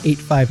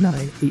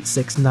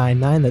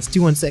 216-859-8699. That's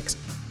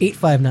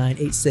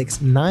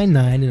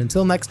 216-859-8699. And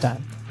until next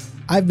time,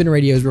 I've been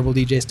Radio's Rebel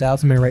DJ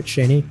Styles. To my right,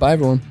 Shaney. Bye,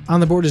 everyone.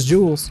 On the board is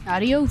Jules.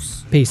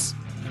 Adios. Peace.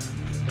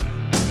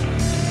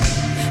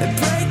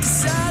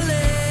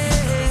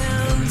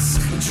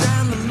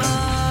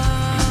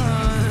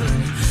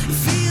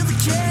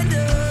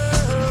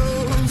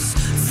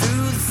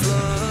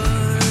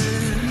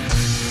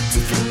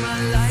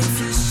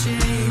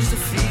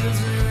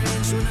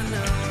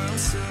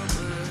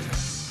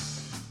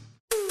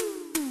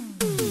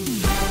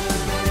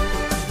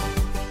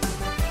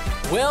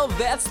 Well,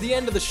 that's the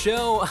end of the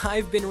show.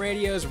 I've been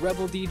Radio's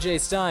Rebel DJ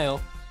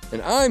Style.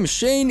 And I'm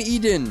Shane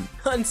Eden.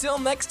 Until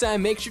next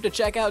time, make sure to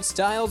check out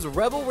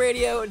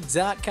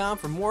stylesrebelradio.com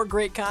for more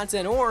great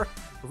content or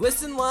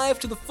listen live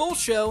to the full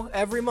show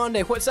every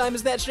Monday. What time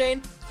is that,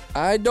 Shane?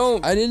 I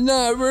did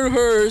not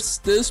rehearse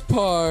this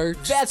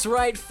part. That's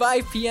right,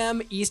 5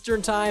 p.m.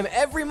 Eastern Time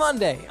every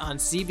Monday on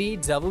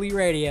CBW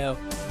Radio.